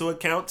taken into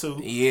account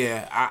too.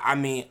 Yeah,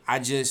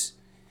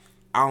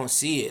 I don't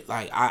see it.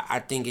 Like, I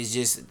think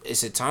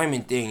it's a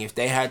timing thing. If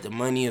they had the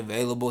money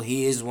available,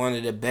 he is one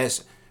of the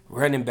best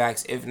running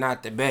backs, if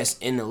not the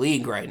best, in the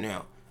league right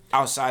now.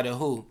 Outside of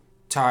who?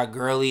 Todd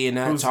Gurley and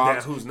that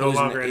talk. Who's no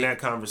longer in that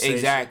conversation.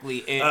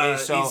 Exactly. And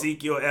so,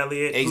 Ezekiel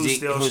Elliott,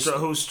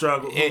 who has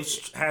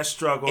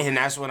struggled. And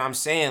that's what I'm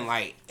saying.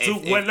 Like,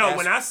 when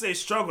I say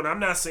struggled, I'm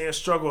not saying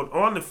struggled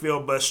on the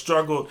field, but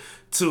struggled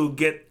to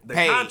get the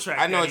contract.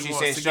 I know what you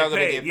said. Struggle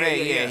to get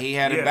paid. Yeah, he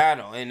had a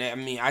battle, and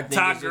I think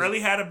Todd Gurley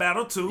had a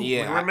battle too.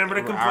 Yeah, remember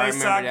the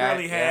complaints Todd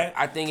Gurley had.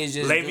 I think it's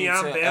just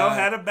Le'Veon Bell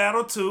had a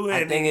battle too.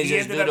 And I think it's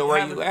just due to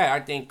where you at. I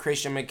think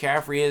Christian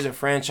McCaffrey is a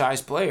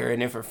franchise player,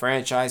 and if a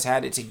franchise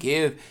had it to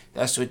give,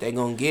 that's what they're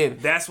gonna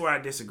give. That's where I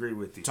disagree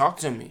with you. Talk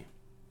to me.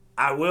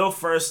 I will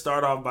first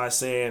start off by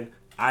saying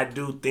I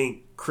do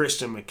think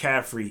Christian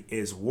McCaffrey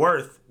is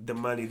worth the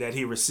money that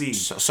he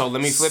receives. So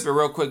let me flip it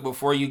real quick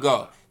before you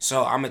go.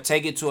 So I'm going to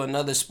take it to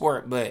another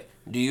sport, but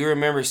do you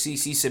remember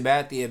CC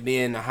Sabathia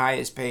being the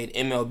highest paid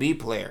MLB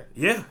player?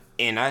 Yeah.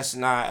 And that's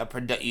not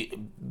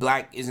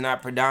black is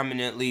not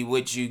predominantly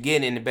what you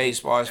get in the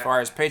baseball as far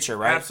as pitcher,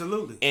 right?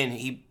 Absolutely. And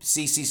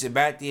CC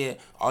Sabathia,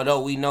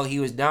 although we know he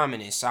was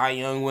dominant, Cy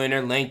Young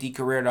winner, lengthy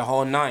career, the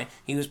whole nine,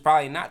 he was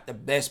probably not the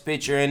best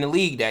pitcher in the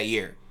league that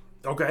year.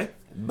 Okay.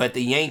 But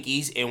the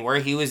Yankees and where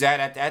he was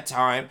at that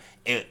time,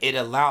 it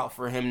allowed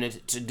for him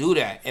to do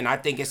that. And I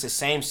think it's the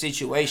same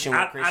situation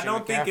with Christian McCaffrey. I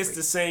don't think it's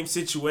the same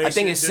situation. I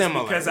think it's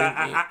similar. Because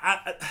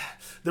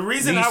the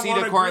reason I want to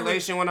see the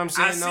correlation what I'm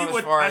saying?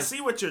 I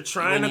see what you're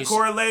trying to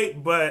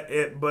correlate, but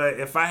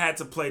if I had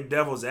to play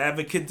devil's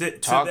advocate to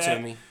talk that,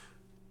 to me.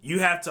 You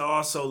have to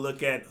also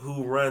look at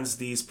who runs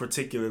these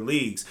particular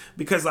leagues.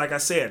 Because like I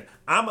said,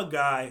 I'm a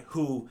guy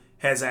who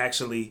has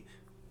actually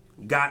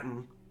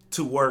gotten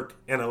to work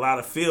in a lot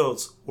of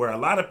fields where a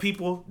lot of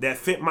people that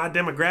fit my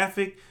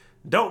demographic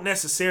don't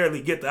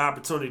necessarily get the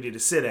opportunity to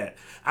sit at.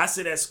 I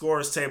sit at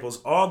scorers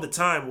tables all the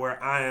time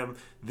where I am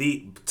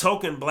the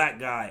token black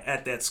guy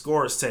at that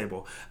scorers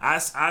table.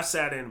 I've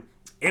sat in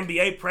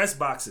NBA press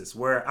boxes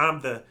where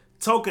I'm the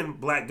token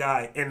black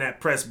guy in that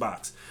press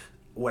box.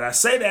 What I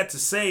say that to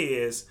say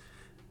is,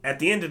 at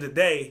the end of the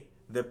day,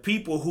 the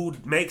people who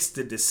makes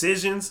the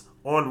decisions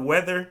on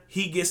whether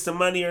he gets the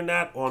money or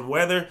not, on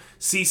whether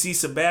CC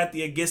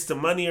Sabathia gets the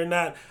money or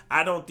not,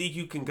 I don't think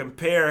you can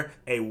compare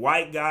a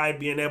white guy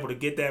being able to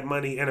get that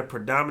money in a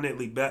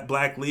predominantly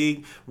black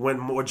league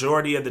when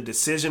majority of the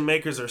decision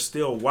makers are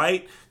still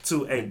white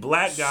to a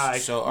black guy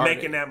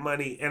making that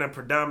money in a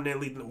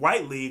predominantly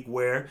white league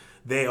where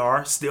they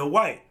are still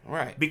white.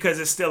 Right. Because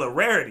it's still a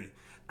rarity.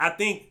 I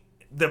think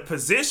the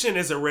position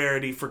is a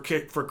rarity for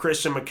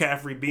Christian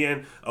McCaffrey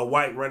being a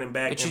white running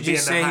back. But you and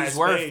just being the say he's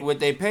worth paid.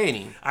 what they paid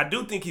him. I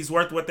do think he's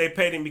worth what they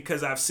paid him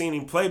because I've seen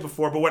him play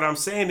before. But what I'm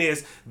saying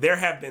is there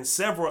have been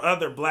several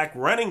other black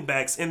running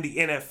backs in the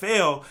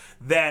NFL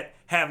that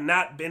have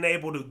not been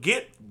able to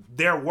get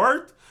their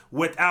worth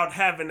without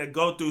having to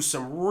go through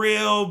some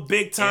real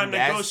big time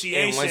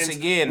negotiations. And once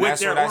again, with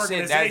that's their what I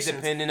said. That's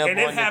dependent upon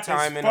the time and it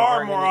happens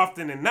far more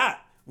often than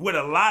not with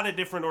a lot of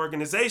different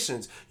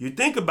organizations. You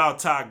think about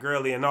Todd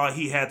Gurley and all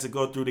he had to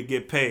go through to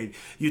get paid.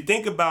 You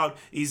think about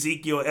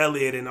Ezekiel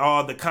Elliott and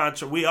all the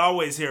contract. We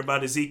always hear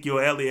about Ezekiel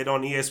Elliott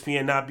on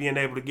ESPN not being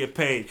able to get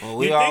paid.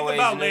 Well, you think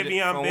about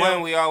Le'Veon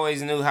Bell. We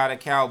always knew how the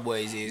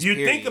Cowboys is. You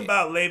think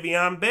about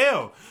Le'Veon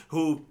Bell,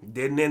 who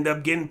didn't end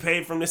up getting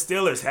paid from the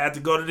Steelers, had to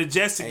go to the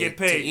Jets to get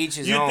paid.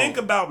 You think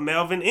about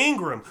Melvin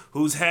Ingram,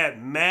 who's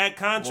had mad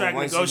contract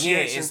negotiations.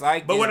 Again, it's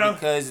like this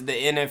because the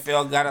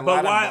NFL got a lot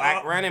of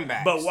black running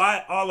backs. But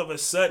why all of a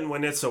sudden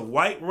when it's a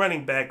white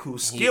runing back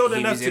who's skilled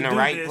enough to do this, he was in the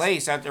right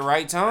place at the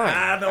right time.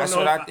 I don't That's know.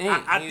 what I think.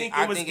 I think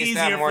it was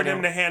easier for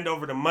them to hand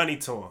over the money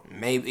to him.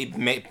 Maybe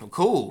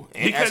cool.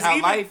 That's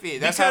how life is.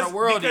 That's how the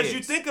world is. Because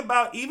you think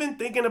about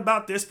thinking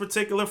about this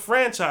particular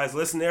franchise.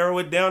 Let's narrow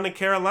it down to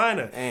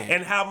Carolina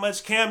and how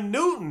much Cam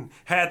Newton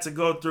had to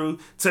go through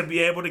to be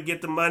able to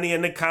get the money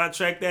and the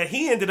contract that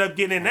he ended up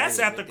getting. And that's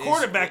at the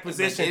quarterback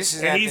position,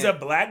 and he's a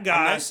black guy.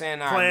 I'm not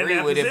saying I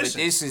agree with it, but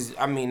this is.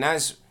 I mean,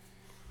 that's.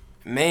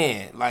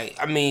 Man,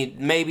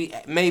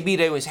 maybe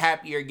they was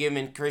happier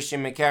giving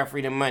Christian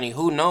McCaffrey the money.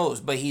 Who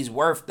knows? But he's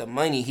worth the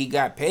money he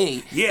got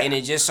paid. Yeah. And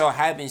it just so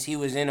happens he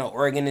was in an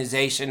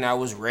organization that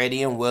was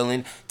ready and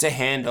willing to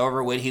hand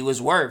over what he was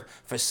worth.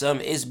 For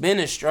some, it's been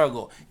a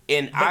struggle.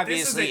 And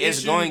obviously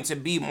it's going to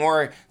be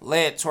more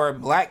led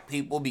toward black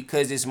people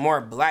because it's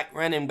more black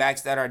running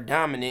backs that are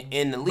dominant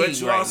in the league. But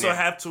you also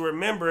have to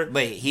remember,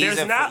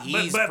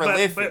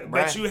 prolific.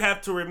 But you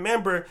have to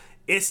remember,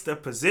 it's the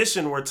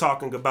position we're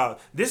talking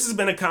about. This has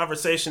been a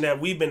conversation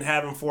that we've been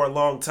having for a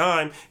long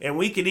time, and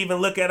we could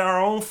even look at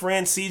our own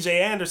friend C.J.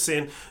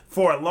 Anderson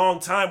for a long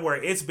time where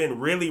it's been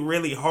really,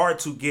 really hard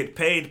to get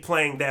paid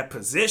playing that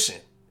position.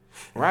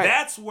 Right.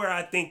 That's where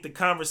I think the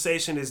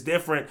conversation is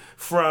different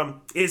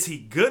from is he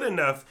good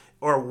enough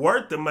or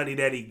worth the money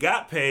that he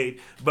got paid,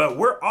 but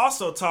we're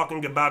also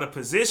talking about a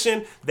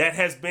position that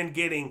has been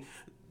getting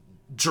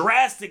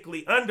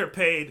drastically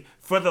underpaid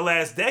for the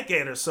last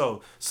decade or so.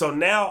 So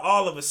now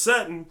all of a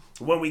sudden,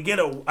 when we get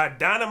a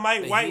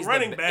dynamite white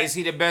running back, is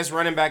he the best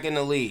running back in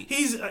the league?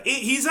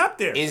 He's up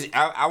there.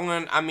 I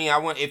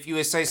want if you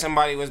would say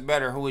somebody was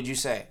better, who would you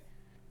say?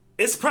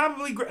 It's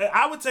probably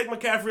I would take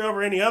McCaffrey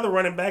over any other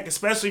running back,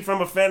 especially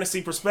from a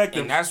fantasy perspective.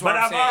 And that's what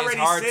I'm saying. It's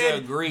hard to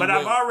agree. But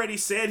I've already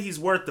said he's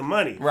worth the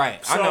money.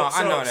 Right. So,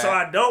 I know that. So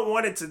I don't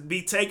want it to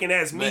be taken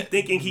as me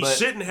thinking he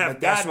shouldn't have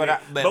gotten it.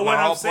 But what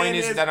I'm saying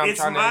is that it's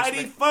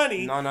mighty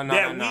funny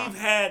that we've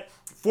had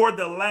for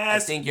the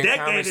last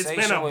decade, it's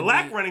been a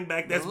black running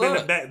back that's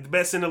been the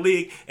best in the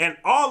league, and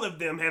all of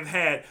them have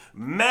had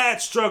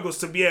mad struggles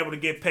to be able to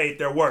get paid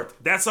their worth.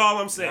 That's all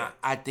I'm saying.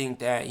 I think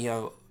that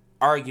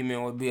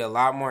argument would be a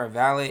lot more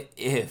valid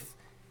if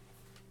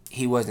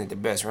he wasn't the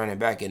best running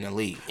back in the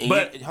league.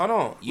 But hold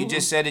on, you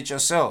just said it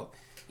yourself.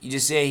 You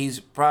just said he's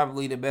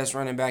probably the best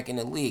running back in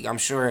the league. I'm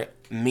sure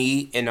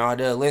me and all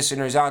the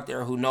listeners out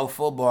there who know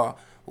football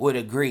would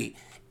agree.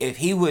 If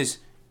he was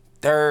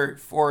third,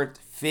 fourth,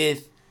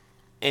 fifth,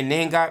 and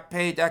then got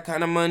paid that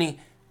kind of money,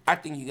 I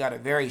think you got a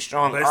very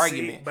strong But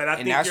argument. See, but I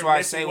and think that's you're why I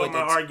missing say what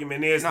what my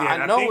argument is. No,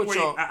 then. I know think what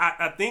your.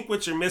 I think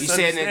what you're You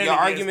misunderstanding saying that your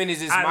argument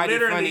is it's I mighty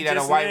literally funny that a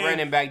just white named-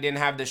 running back didn't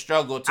have the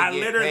struggle to I get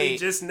literally paid.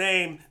 just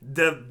named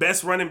the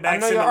best running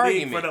backs know in the your league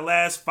argument. for the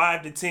last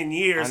 5 to 10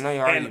 years. I know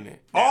your and argument.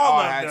 That All all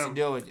of had to them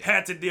deal with it.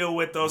 had to deal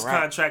with those Right.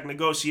 contract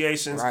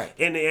negotiations Right.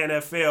 in the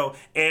NFL.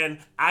 And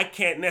I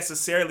can't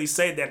necessarily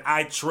say that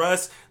I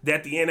trust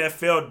that the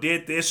NFL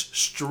did this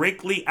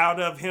strictly out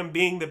of him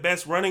being the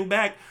best running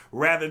back,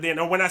 rather than,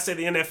 or when I say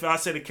the NFL, I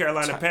say the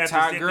Carolina Panthers.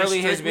 Todd did this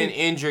Gurley has strictly. been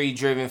injury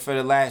driven for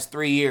the last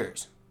 3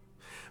 years.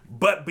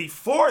 But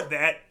before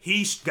that,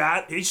 he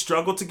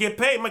struggled to get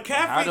paid.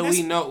 McCaffrey. How do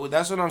we know?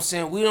 That's what I'm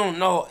saying. We don't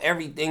know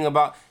everything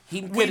about. This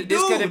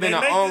do. could have been They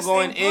an make this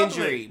ongoing thing public.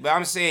 injury, but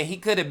I'm saying he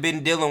could have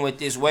been dealing with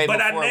this way But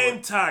before. I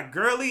named Todd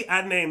Gurley.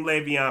 I named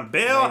Le'Veon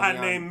Bell. I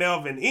named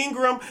Melvin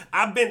Ingram.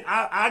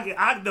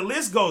 The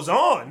list goes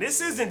on.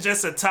 This isn't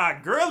just a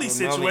Todd Gurley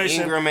situation.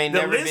 Melvin Ingram ain't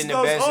never list been the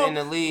goes best on. in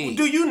the league.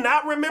 Do you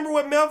not remember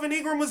what Melvin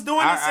Ingram was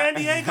doing in San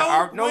Diego?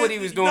 I know what he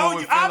was doing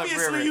with Phillip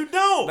obviously Rivers. you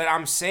don't. But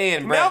I'm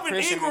saying, bro, Melvin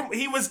Christian, Ingram,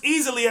 he was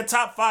easily a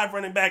top 5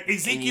 running back. and you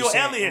Ezekiel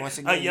saying- Elliott, once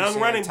again, a you young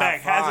saying running top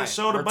back, hasn't five.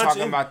 showed We're a bunch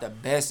talking of. about the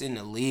best in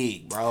the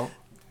league, bro.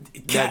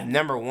 Cat-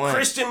 Number one.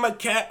 Christian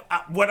McCaffrey.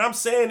 What I'm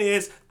saying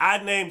is, I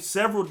named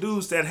several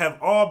dudes that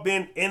have all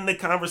been in the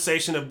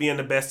conversation of being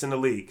the best in the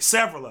league.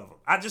 Several of them.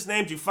 I just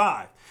named you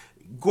 5.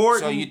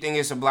 Gordon. So you think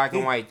it's a black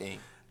and white thing?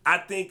 I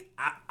think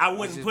I Let's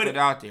wouldn't just put it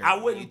out there. I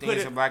You wouldn't think put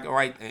it's it. a black and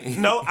white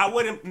thing? No, I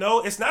wouldn't.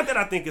 No, it's not that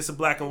I think it's a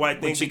black and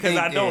white thing What you because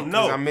think I don't then?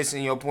 know. 'Cause I'm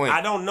missing your point. I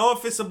don't know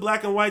if it's a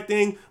black and white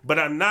thing, but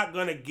I'm not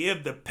going to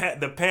give the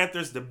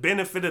Panthers the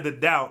benefit of the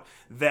doubt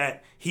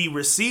that he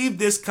received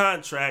this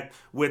contract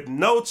with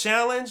no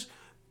challenge,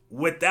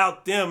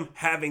 without them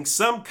having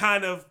some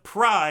kind of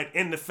pride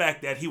in the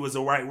fact that he was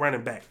a white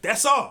running back.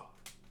 That's all.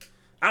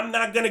 I'm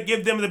not going to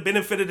give them the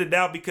benefit of the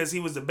doubt because he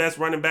was the best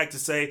running back to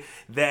say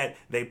that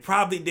they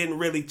probably didn't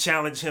really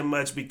challenge him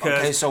much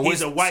because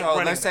he's a white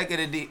running let's back. take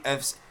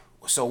it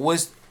so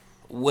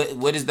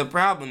what is the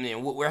problem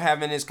then? We're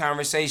having this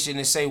conversation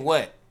to say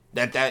what?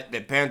 That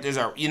the Panthers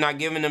are, you're not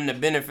giving them the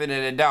benefit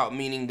of the doubt,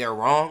 meaning they're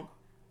wrong?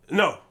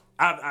 No.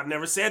 I've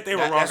never said they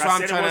were wrong. That's why I'm I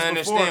said trying it to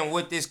once before. understand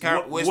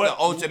what's the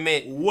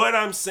ultimate. What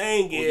I'm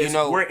saying is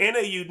we're in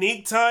a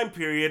unique time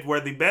period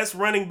where the best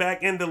running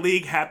back in the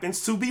league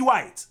happens to be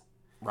white.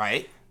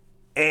 Right.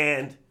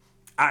 And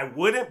I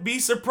wouldn't be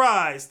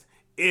surprised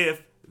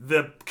if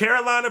the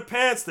Carolina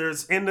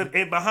Panthers in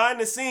behind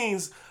the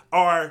scenes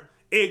are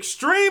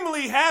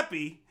extremely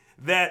happy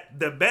that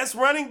the best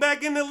running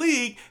back in the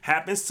league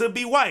happens to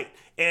be white.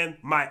 And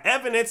my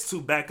evidence to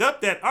back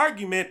up that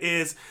argument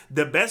is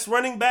the best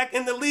running back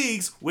in the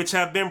leagues, which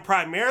have been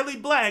primarily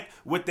black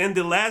within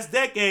the last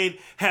decade,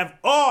 have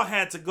all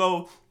had to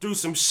go through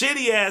some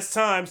shitty ass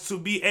times to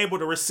be able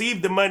to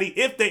receive the money,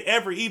 if they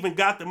ever even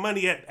got the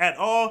money at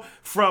all,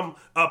 from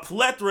a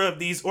plethora of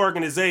these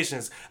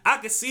organizations. I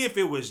could see if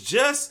it was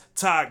just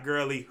Todd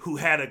Gurley who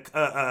had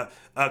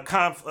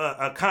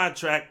a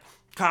contract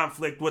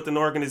conflict with an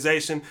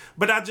organization,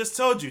 but I just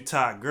told you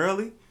Todd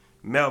Gurley,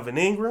 Melvin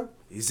Ingram,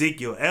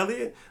 Ezekiel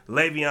Elliott,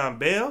 Le'Veon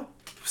Bell,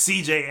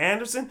 C.J.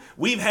 Anderson.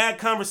 We've had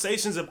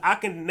conversations of I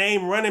can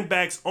name running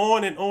backs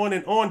on and on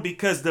and on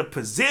because the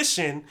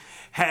position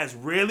has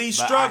really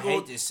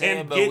struggled. I hate to say in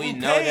it, but getting we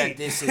know paid. that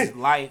this is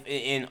life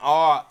in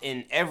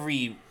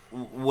every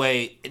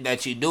way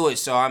that you do it.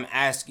 So I'm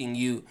asking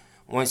you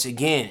once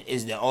again: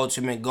 is the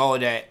ultimate goal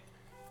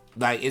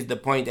is the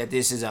point that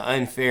this is an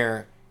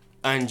unfair,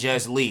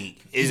 unjust league?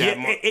 It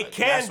can be.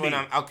 That's what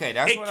I'm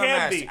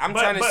asking. I'm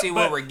trying to see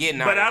where we're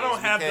getting at. But I don't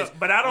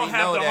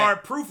have the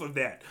hard proof of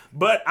that.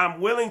 But I'm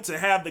willing to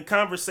have the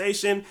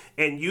conversation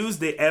and use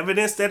the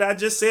evidence that I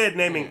just said,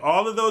 naming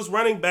all of those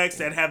running backs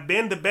that have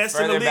been the best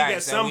in the league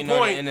at some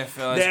point,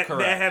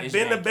 that have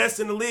been the best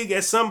in the league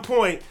at some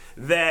point,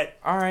 that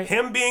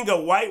him being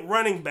a white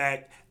running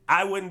back,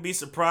 I wouldn't be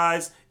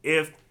surprised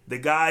if the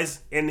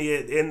guys in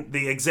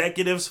the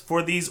executives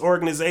for these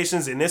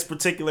organizations, in this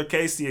particular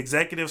case, the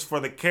executives for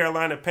the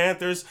Carolina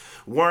Panthers,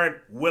 weren't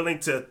willing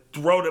to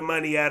throw the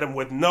money at him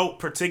with no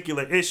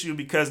particular issue,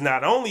 because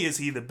not only is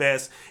he the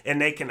best,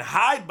 and they can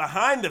hide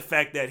behind the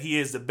fact that he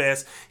is the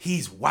best,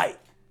 he's white.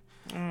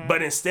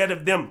 But instead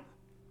of them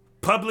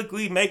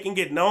publicly making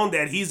it known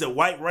that he's a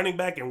white running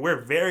back and we're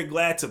very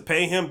glad to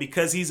pay him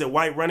because he's a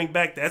white running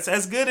back that's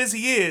as good as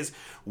he is,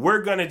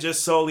 we're going to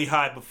just solely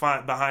hide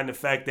behind the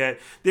fact that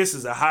this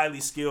is a highly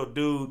skilled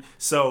dude,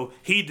 so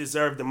he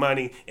deserved the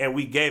money and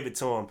we gave it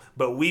to him.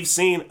 But we've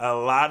seen a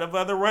lot of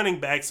other running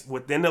backs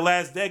within the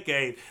last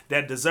decade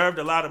that deserved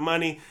a lot of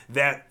money,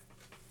 that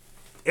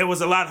it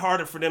was a lot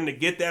harder for them to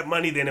get that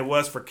money than it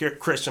was for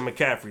Christian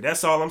McCaffrey.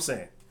 That's all I'm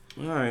saying.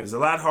 All right. It's a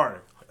lot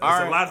harder.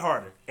 It's a lot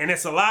harder. And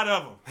it's a lot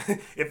of them.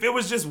 If it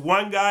was just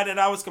one guy that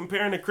I was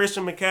comparing to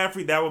Christian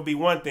McCaffrey, that would be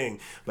one thing.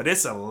 But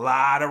it's a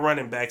lot of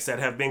running backs that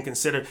have been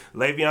considered.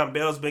 Le'Veon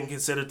Bell's been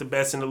considered the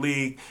best in the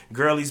league.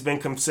 Gurley's been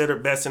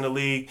considered best in the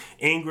league.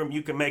 Ingram,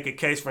 you can make a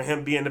case for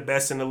him being the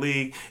best in the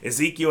league.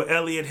 Ezekiel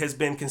Elliott has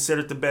been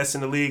considered the best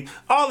in the league.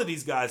 All of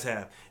these guys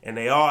have. And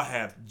they all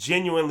have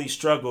genuinely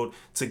struggled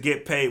to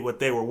get paid what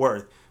they were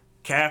worth.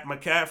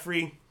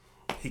 McCaffrey,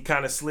 he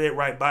kind of slid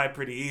right by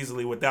pretty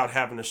easily without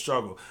having to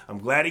struggle. I'm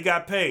glad he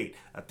got paid.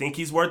 I think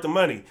he's worth the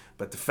money.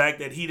 But the fact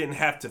that he didn't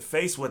have to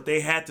face what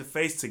they had to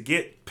face to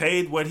get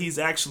paid what he's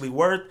actually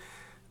worth,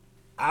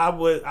 I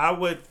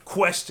would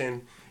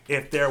question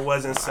if there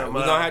wasn't some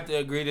we're gonna have to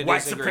agree to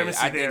white disagree.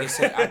 supremacy there.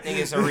 I think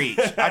it's a reach.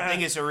 I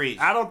think it's a reach.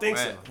 I don't think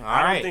so.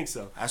 I don't think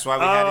so. That's why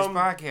we had this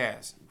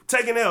podcast.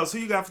 Taking L's. Who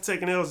you got for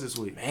taking L's this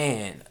week?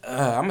 Man,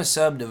 I'm a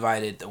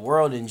subdivided. The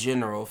world in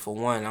general, for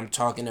one, I'm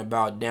talking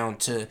about down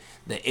to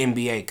the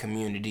NBA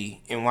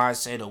community. And why I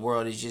say the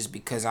world is just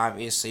because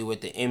obviously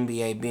with the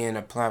NBA being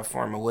a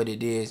platform of what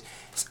it is,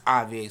 it's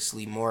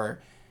obviously more,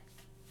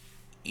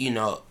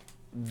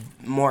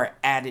 more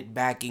added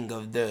backing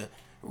of the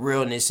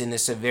realness and the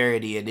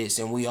severity of this.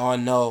 And we all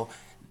know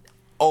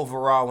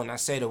overall, when I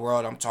say the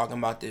world, I'm talking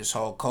about this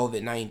whole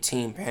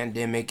COVID-19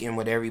 pandemic and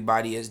what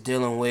everybody is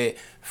dealing with,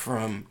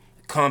 from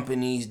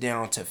companies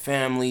down to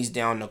families,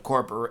 down to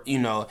corporate,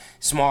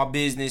 small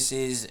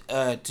businesses,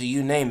 to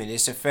you name it.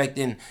 It's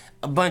affecting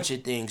a bunch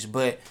of things,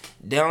 but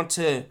down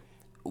to,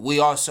 we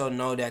also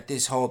know that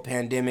this whole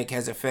pandemic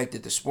has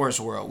affected the sports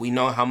world. We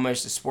know how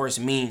much the sports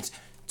means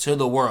to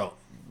the world.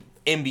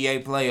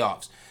 NBA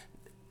playoffs,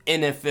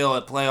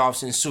 NFL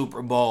playoffs and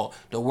Super Bowl,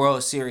 the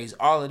World Series,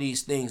 all of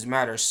these things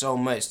matter so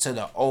much to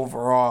the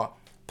overall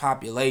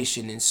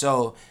population. And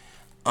so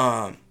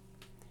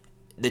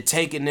the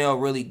take a nail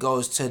really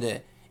goes to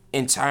the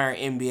entire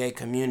NBA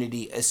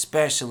community,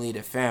 especially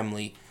the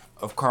family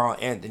of Karl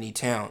Anthony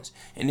Towns.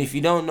 And if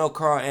you don't know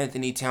Karl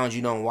Anthony Towns,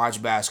 you don't watch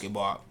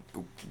basketball,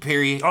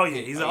 period. Oh,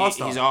 yeah, he's an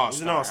all-star. He's an all-star.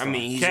 He's an all-star. I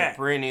mean, he's cat. A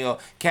perennial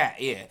cat,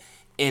 yeah.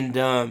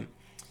 And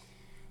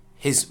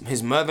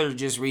his mother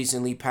just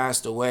recently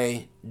passed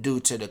away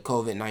due to the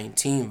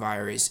COVID-19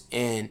 virus,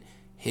 and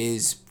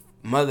his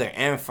mother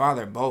and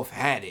father both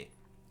had it.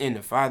 And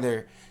the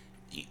father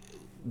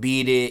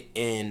beat it,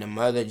 and the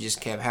mother just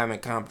kept having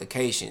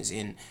complications.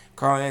 And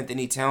Karl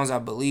Anthony Towns, I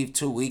believe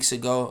 2 weeks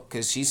ago,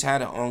 because she's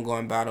had an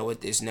ongoing battle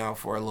with this now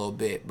for a little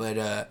bit,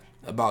 but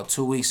about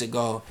 2 weeks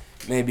ago,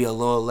 maybe a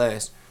little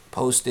less,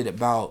 posted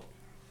about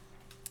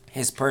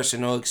his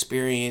personal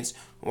experience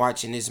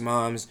watching his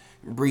mom's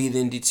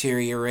breathing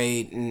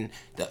deteriorate, and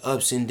the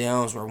ups and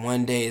downs where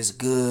one day is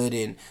good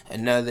and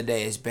another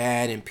day is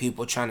bad, and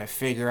people trying to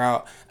figure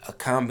out a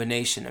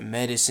combination of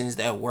medicines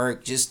that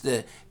work. Just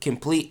the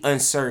complete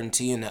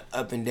uncertainty and the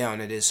up and down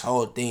of this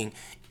whole thing.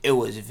 It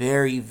was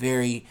very,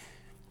 very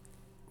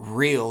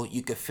real.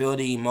 You could feel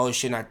the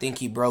emotion. I think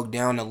he broke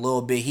down a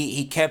little bit.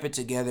 He kept it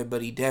together,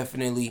 but he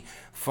definitely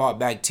fought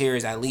back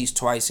tears at least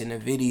twice in the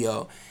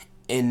video.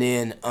 And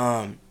then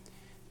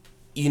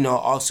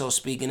also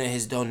speaking of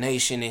his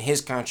donation and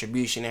his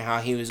contribution and how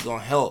he was going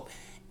to help.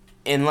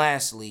 And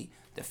lastly,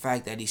 the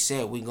fact that he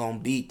said, we're going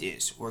to beat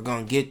this. We're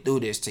going to get through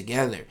this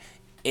together.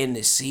 And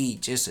to see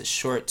just a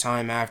short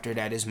time after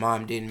that his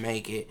mom didn't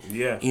make it.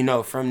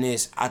 Yeah. From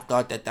this, I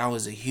thought that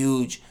was a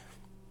huge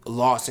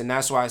loss. And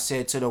that's why I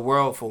said to the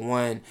world, for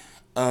one,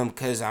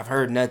 because I've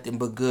heard nothing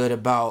but good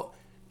about,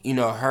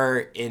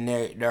 her and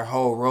their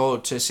whole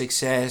road to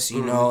success,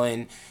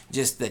 and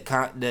just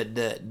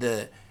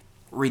the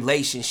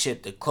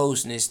relationship, the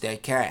closeness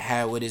that Cat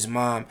had with his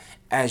mom,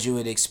 as you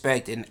would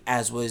expect, and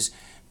as was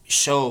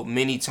showed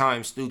many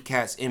times through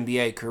Cat's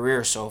NBA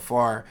career so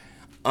far.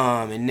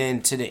 And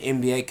then to the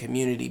NBA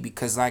community,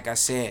 because like I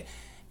said,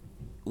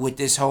 with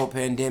this whole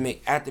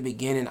pandemic, at the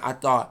beginning, I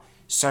thought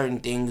certain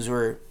things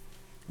were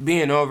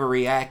being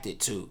overreacted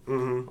to.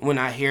 Mm-hmm. When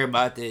I hear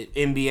about the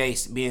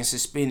NBA being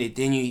suspended,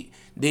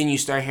 then you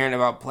start hearing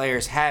about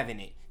players having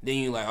it. Then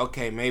you like,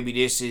 okay, maybe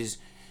this is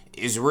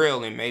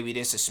real, and maybe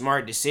this is a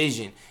smart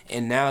decision.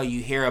 And now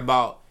you hear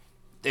about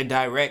the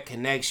direct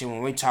connection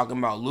when we're talking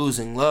about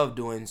losing loved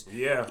ones.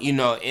 Yeah. In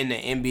the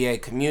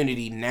NBA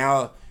community.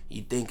 Now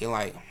you thinking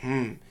like,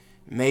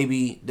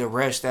 maybe the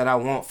rush that I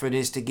want for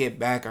this to get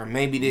back, or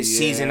maybe this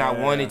season I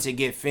wanted to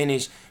get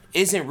finished,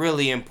 isn't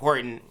really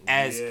important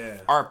as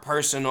our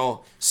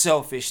personal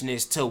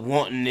selfishness to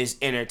wanting this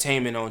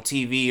entertainment on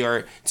TV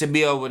or to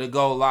be able to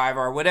go live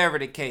or whatever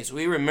the case.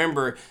 We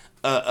remember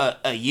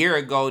a year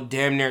ago,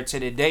 damn near to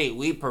the date,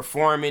 we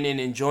performing and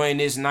enjoying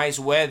this nice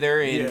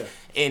weather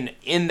and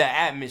in the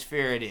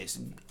atmosphere of this.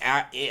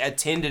 I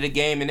attended a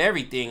game and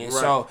everything. And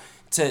so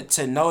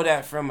to know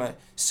that from a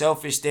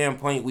selfish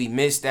standpoint, we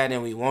miss that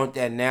and we want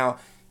that now.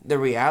 The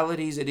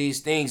realities of these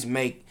things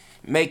make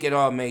it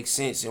all make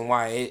sense, and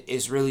why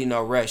it's really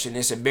no rush, and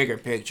it's a bigger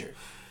picture.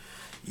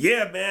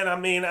 Yeah, man. I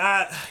mean,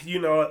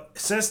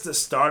 since the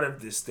start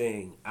of this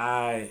thing,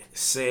 I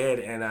said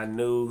and I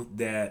knew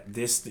that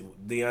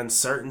the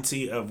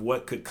uncertainty of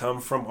what could come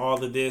from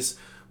all of this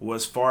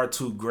was far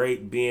too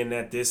great, being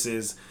that this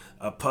is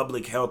a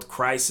public health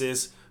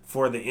crisis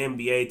for the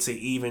NBA to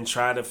even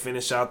try to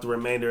finish out the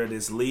remainder of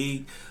this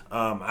league.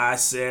 I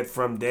said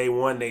from day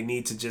one they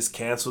need to just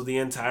cancel the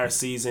entire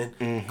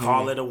season,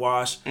 call it a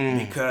wash,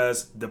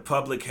 because the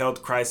public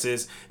health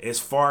crisis is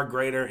far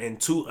greater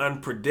and too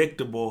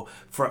unpredictable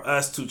for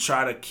us to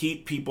try to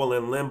keep people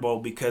in limbo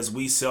because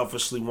we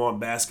selfishly want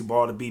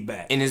basketball to be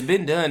back. And it's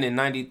been done in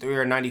 93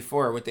 or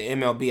 94 with the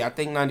MLB. I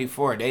think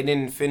 94. They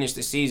didn't finish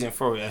the season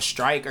for a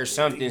strike or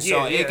something,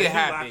 so it could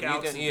happen.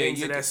 Lockouts and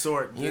things of that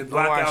sort. You can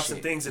Lockouts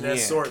and things of that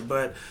sort.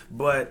 But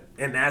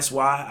and that's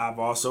why I've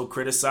also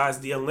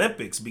criticized the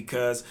Olympics,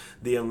 because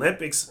the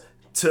Olympics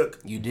took,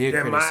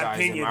 in my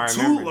opinion,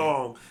 too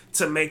long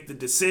to make the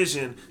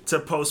decision to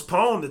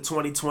postpone the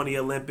 2020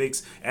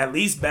 Olympics, at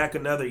least back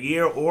another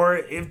year, or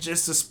if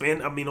just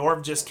or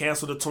if just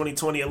cancel the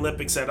 2020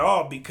 Olympics at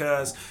all,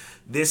 because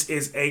this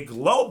is a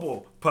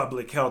global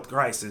public health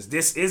crisis.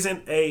 This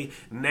isn't a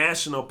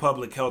national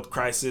public health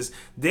crisis.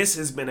 This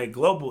has been a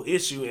global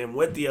issue, and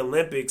with the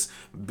Olympics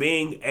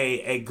being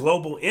a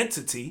global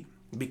entity,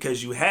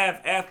 because you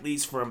have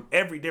athletes from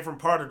every different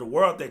part of the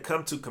world that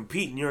come to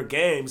compete in your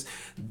games,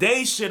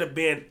 they should have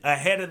been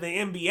ahead of the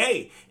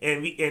NBA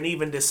and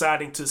even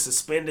deciding to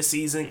suspend the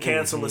season,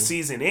 cancel a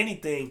season,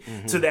 anything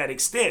to that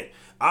extent.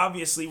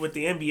 Obviously, with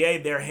the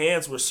NBA, their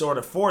hands were sort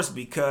of forced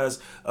because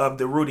of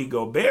the Rudy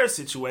Gobert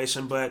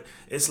situation, but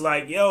it's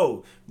like,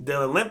 the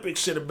Olympics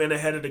should have been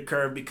ahead of the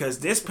curve because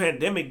this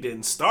pandemic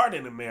didn't start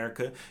in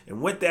America.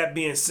 And with that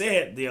being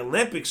said, the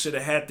Olympics should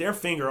have had their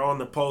finger on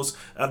the pulse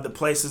of the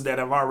places that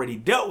have already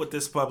dealt with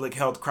this public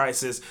health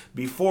crisis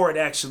before it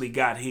actually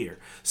got here.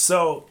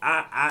 So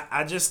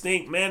I just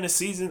think, man, the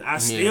season, I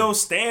still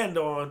stand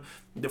on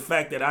the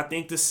fact that I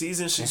think the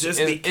season should just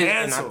be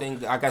canceled. And I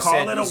think, like I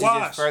said, this is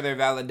just further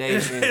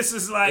validation. This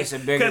is like,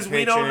 because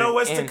we don't know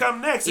what's to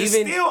come next. It's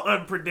still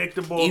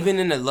unpredictable. Even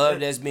in the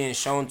love that's being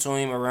shown to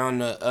him around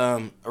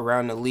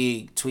the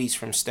league, tweets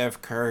from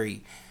Steph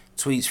Curry,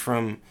 tweets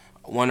from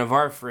one of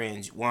our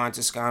friends, Juan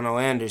Toscano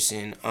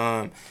Anderson,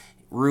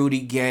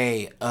 Rudy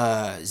Gay,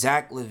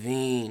 Zach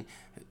LaVine,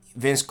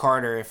 Vince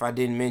Carter, if I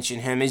didn't mention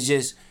him.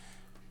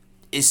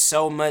 It's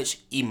so much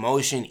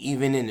emotion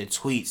even in the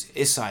tweets.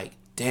 It's like,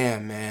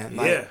 damn,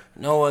 man.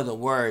 No other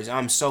words.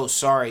 I'm so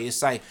sorry.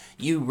 It's like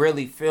you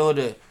really feel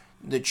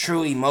the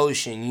true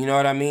emotion. You know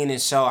what I mean? And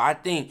so I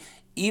think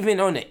even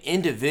on the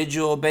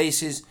individual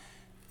basis,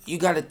 you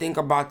got to think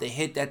about the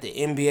hit that the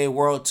NBA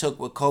world took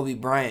with Kobe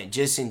Bryant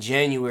just in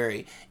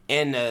January,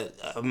 and the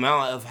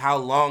amount of how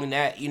long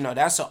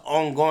that's an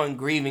ongoing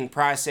grieving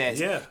process.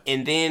 Yeah.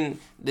 And then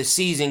the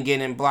season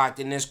getting blocked,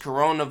 and this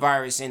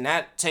coronavirus, and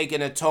that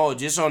taking a toll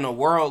just on the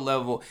world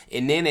level,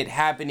 and then it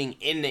happening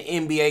in the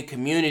NBA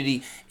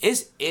community.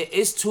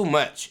 It's too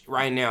much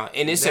right now,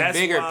 and it's a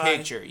bigger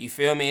picture. You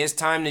feel me? It's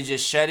time to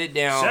just shut it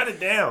down.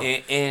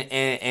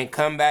 And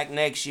come back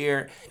next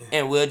year,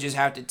 and we'll just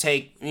have to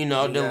take the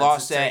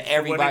loss that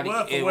everybody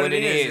what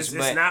it is.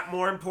 It's not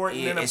more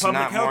important than a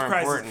public health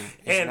crisis,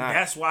 and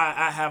that's why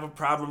I have a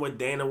problem with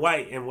Dana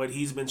White and what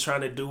he's been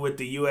trying to do with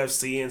the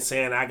UFC and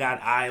saying I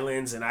got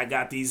islands and I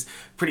got these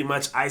pretty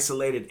much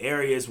isolated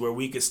areas where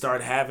we could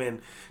start having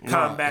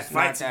combat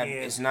fights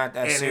again. It's not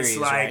that serious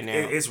right now.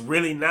 It's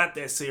really not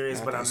that serious,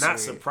 but I'm not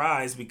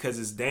surprised because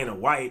it's Dana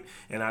White,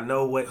 and I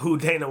know who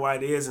Dana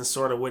White is and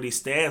sort of what he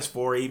stands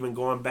for, even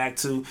going back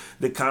to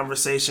the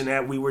conversation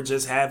that we were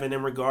just having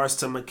in regards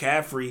to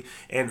McCaffrey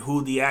and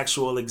who the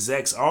actual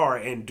execs are,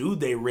 and do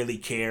they really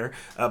care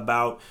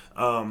about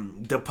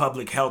the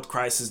public health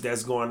crisis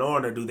that's going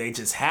on, or do they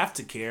just have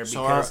to care?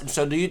 Because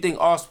so do you think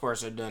all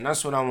sports are done?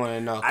 That's what I want to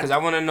know, because I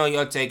want to know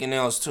your take and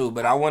else too,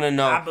 but I want to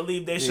know. I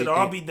believe they should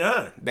all be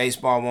done.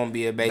 Baseball won't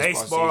be a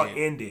baseball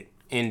season.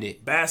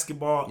 Ended.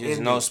 Basketball There's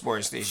no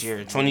sports this year.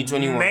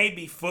 2021.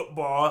 Maybe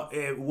football.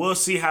 We'll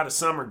see how the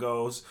summer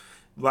goes.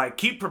 Like,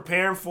 keep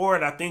preparing for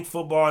it. I think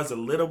football is a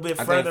little bit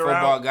further out. I think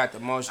football got the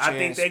most chance. I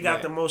think they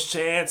got the most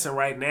chance, and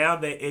right now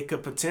that it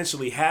could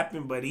potentially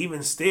happen. But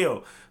even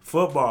still,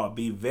 football,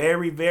 be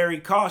very, very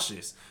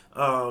cautious.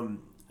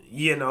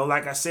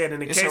 Like I said, in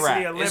the case of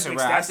the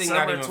Olympics, that's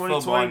summer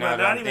 2020, but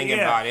not even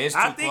yet.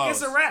 I think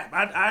it's a wrap.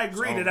 I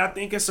agree that I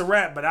think it's a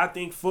wrap, but I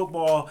think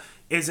football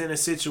is in a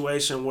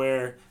situation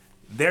where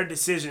their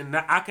decision,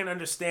 I can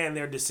understand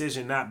their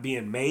decision not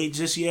being made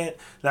just yet.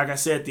 Like I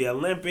said, the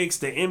Olympics,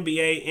 the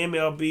NBA,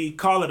 MLB,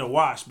 call it a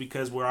wash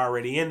because we're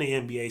already in the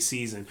NBA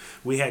season.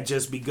 We had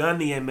just begun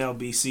the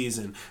MLB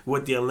season.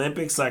 With the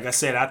Olympics, like I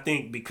said, I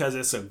think because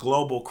it's a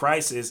global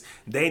crisis,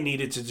 they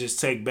needed to just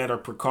take better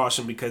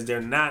precaution because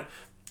they're not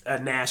a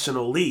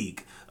national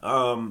league.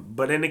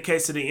 But in the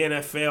case of the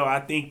NFL,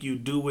 I think you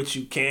do what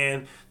you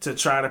can to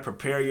try to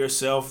prepare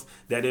yourself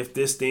that if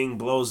this thing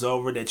blows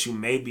over, that you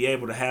may be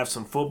able to have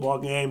some football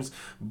games.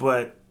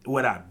 But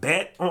Would I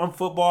bet on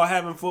football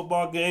having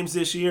football games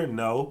this year?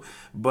 No,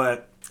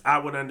 but I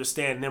would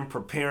understand them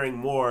preparing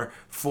more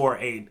for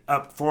an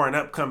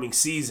upcoming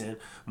season,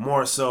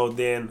 more so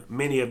than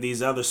many of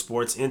these other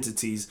sports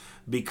entities,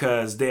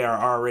 because they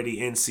are already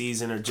in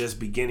season or just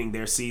beginning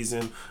their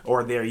season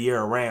or their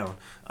year around.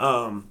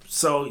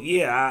 So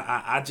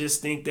yeah, I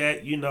just think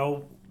that,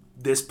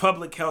 this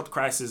public health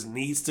crisis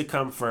needs to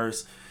come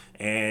first,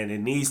 and it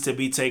needs to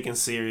be taken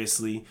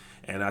seriously.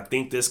 And I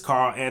think this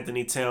Karl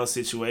Anthony Towns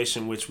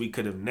situation, which we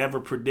could have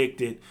never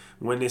predicted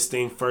when this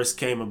thing first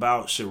came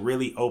about, should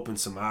really open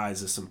some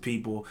eyes of some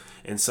people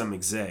and some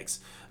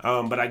execs.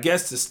 But I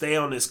guess to stay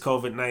on this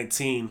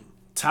COVID-19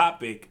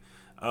 topic,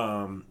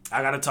 I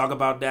got to talk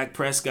about Dak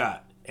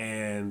Prescott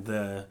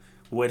and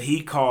what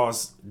he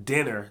calls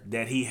dinner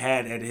that he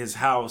had at his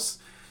house,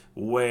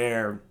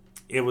 where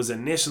it was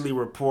initially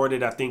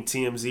reported, I think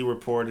TMZ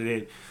reported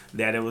it,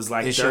 that it was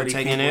like 30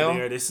 people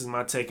there. This is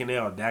my taking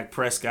L. Dak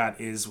Prescott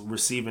is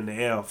receiving the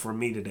L from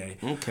me today.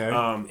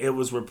 Okay. It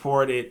was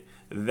reported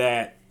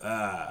that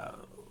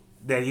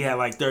he had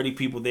like 30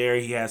 people there.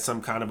 He had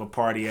some kind of a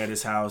party at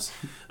his house.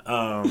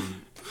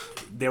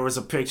 There was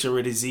a picture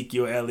with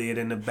Ezekiel Elliott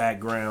in the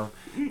background.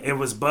 It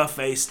was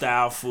buffet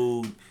style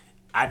food.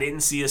 I didn't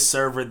see a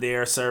server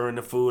there serving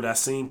the food. I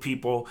seen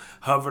people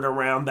hovered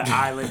around the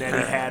island that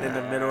he had in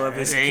the middle of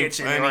his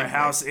kitchen or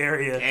house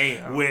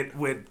area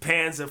with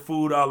pans of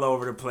food all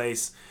over the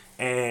place.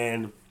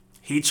 And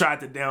he tried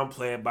to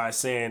downplay it by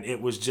saying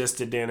it was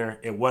just a dinner.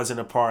 It wasn't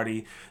a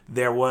party.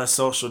 There was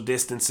social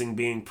distancing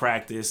being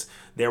practiced.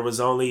 There was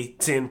only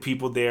 10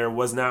 people there. It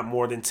was not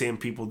more than 10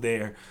 people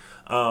there.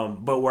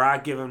 But where I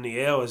give him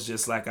the L is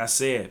just like I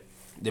said.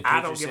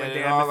 I don't give a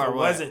damn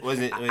if it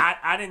wasn't.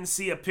 I didn't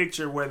see a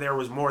picture where there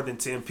was more than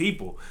 10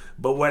 people.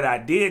 But what I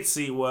did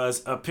see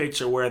was a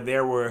picture where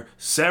there were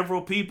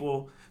several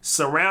people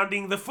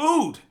surrounding the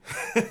food.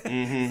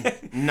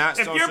 Mm-hmm. Not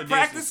if you're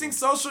practicing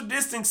social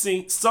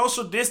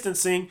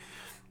distancing,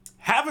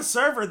 have a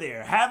server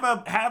there. Have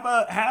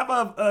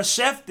a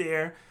chef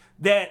there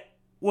that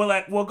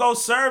will go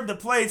serve the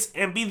plates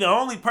and be the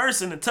only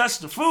person to touch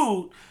the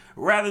food,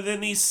 rather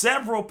than these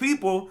several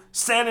people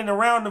standing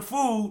around the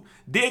food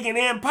digging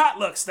in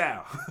potluck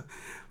style.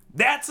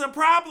 That's a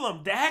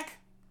problem, Dak.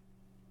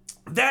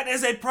 That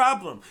is a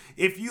problem.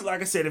 If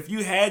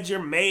you had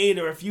your maid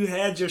or if you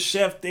had your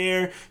chef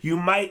there, you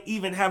might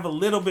even have a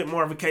little bit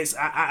more of a case.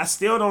 I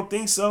still don't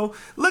think so.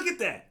 Look at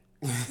that.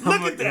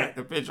 Look at that. At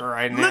the picture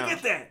right now. Look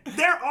at that.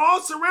 They're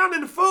all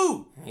surrounding the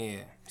food.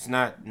 Yeah. It's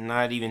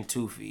not even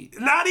 2 feet.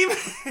 Not even,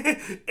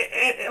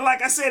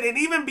 like I said, and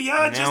even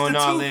beyond just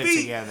the 2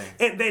 feet. Together.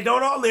 And they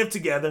don't all live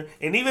together.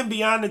 And even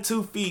beyond the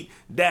 2 feet,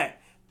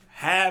 that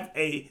have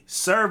a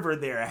server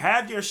there.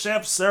 Have your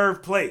chef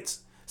serve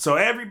plates, so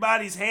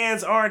everybody's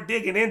hands aren't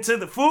digging into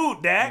the food,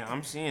 Dak. Yeah,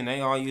 I'm seeing they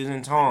all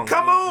using tongs.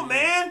 Come on,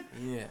 man.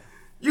 Yeah.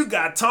 You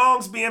got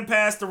tongs being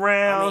passed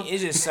around. I mean, it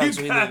just sucks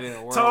we live in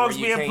a world tongs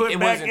where being put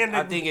back in the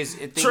I think it's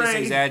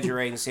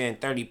exaggerating saying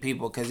 30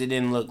 people, because it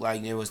didn't look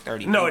like it was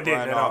 30 people. No, it didn't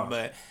at all.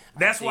 But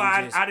that's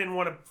why I didn't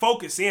want to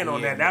focus in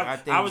on that.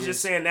 I was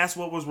just saying that's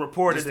what was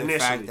reported initially. The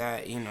fact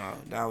that,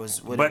 that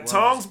was what But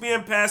tongs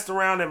being passed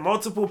around and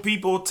multiple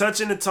people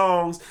touching the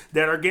tongs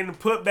that are getting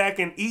put back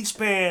in each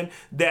pan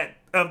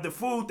of the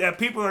food that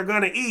people are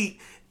going to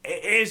eat,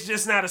 it's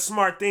just not a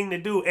smart thing to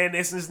do. And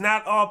this is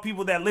not all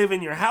people that live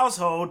in your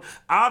household,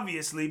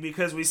 obviously,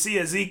 because we see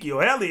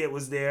Ezekiel Elliott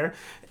was there.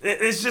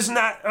 It's just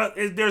not,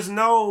 there's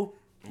no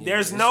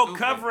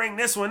covering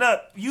this one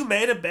up. You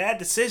made a bad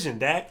decision,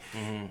 Dak.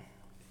 Mm-hmm.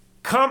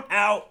 Come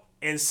out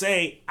and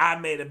say, I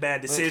made a bad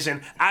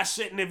decision. I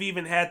shouldn't have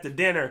even had the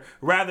dinner,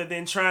 rather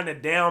than trying to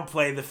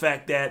downplay the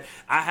fact that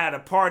I had a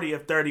party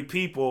of 30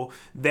 people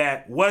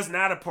that was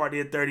not a party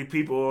of 30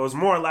 people. It was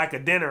more like a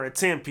dinner of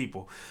 10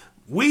 people.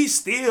 We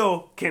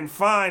still can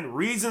find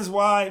reasons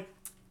why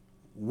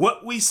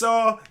what we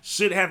saw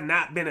should have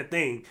not been a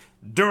thing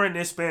during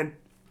this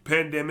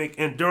pandemic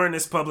and during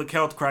this public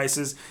health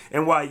crisis,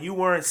 and why you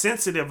weren't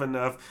sensitive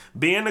enough,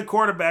 being the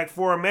quarterback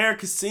for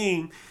America's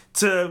team,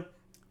 to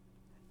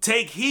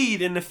take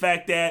heed in the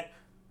fact that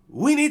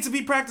we need to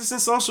be practicing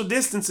social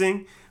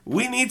distancing.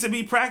 We need to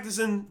be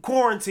practicing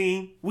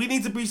quarantine. We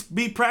need to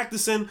be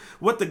practicing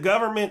what the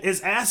government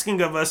is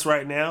asking of us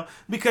right now,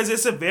 because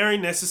it's a very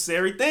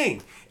necessary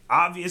thing.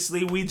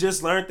 Obviously, we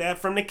just learned that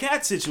from the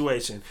cat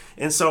situation.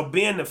 And so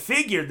being the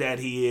figure that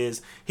he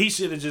is, he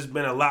should have just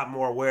been a lot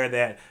more aware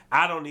that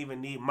I don't even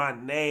need my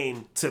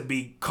name to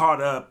be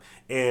caught up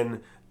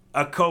in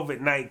a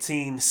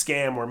COVID-19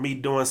 scam or me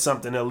doing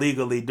something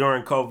illegally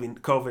during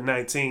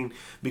COVID-19,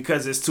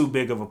 because it's too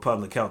big of a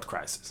public health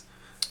crisis.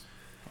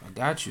 I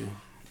got you.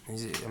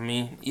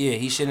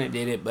 He shouldn't have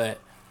did it, but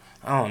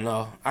I don't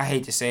know. I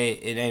hate to say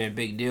it ain't a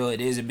big deal. It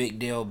is a big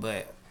deal,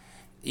 but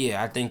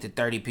yeah, I think the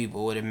 30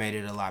 people would have made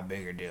it a lot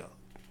bigger deal.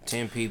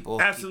 10 people.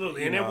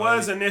 Absolutely. And it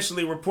was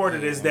initially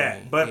reported as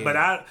that. But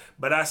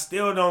I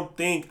still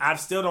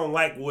don't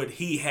like what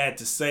he had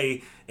to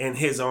say in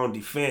his own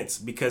defense,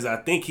 because I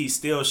think he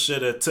still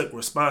should have took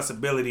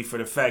responsibility for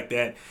the fact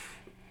that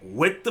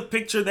with the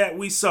picture that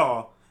we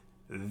saw,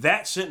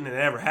 that shouldn't have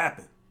ever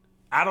happened.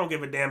 I don't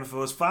give a damn if it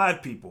was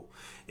 5 people.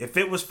 If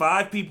it was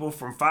 5 people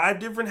from 5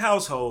 different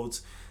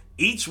households,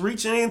 each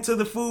reaching into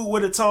the food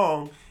with a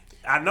tongue,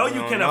 I know you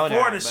can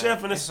afford a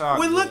chef and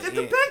we look at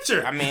the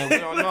picture. I mean, we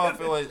don't know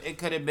if it was. It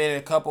could have been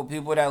a couple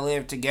people that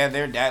lived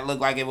together that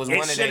looked like it was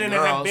one of their girls. It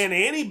shouldn't have been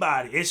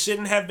anybody. It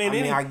shouldn't have been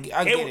anybody.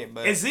 I get it,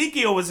 but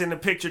Ezekiel was in the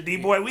picture.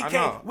 D-boy, we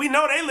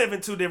know they live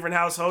in 2 different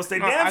households. They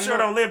damn sure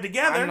don't live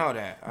together. I know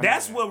that.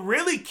 That's what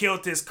really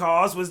killed his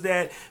cause, was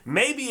that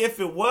maybe if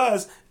it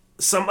was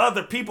some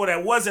other people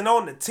that wasn't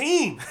on the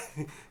team,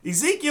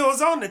 Ezekiel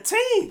was on the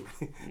team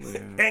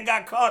and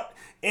got caught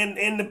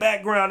in the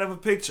background of a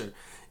picture.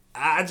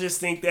 I just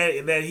think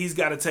that he's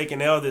got to take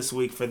an L this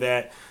week for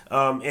that,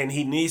 and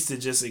he needs to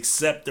just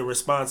accept the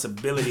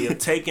responsibility of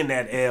taking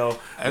that L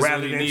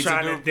rather than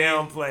trying to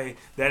downplay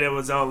that it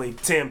was only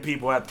 10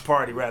 people at the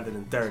party rather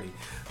than 30.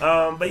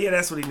 But yeah,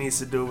 that's what he needs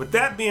to do. With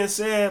that being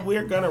said,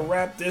 we're going to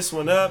wrap this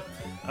one up.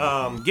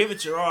 Give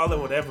it your all in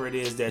whatever it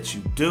is that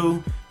you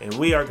do, and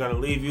we are going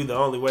to leave you the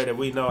only way that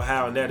we know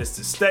how, and that is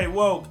to stay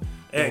woke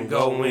and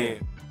go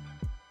win.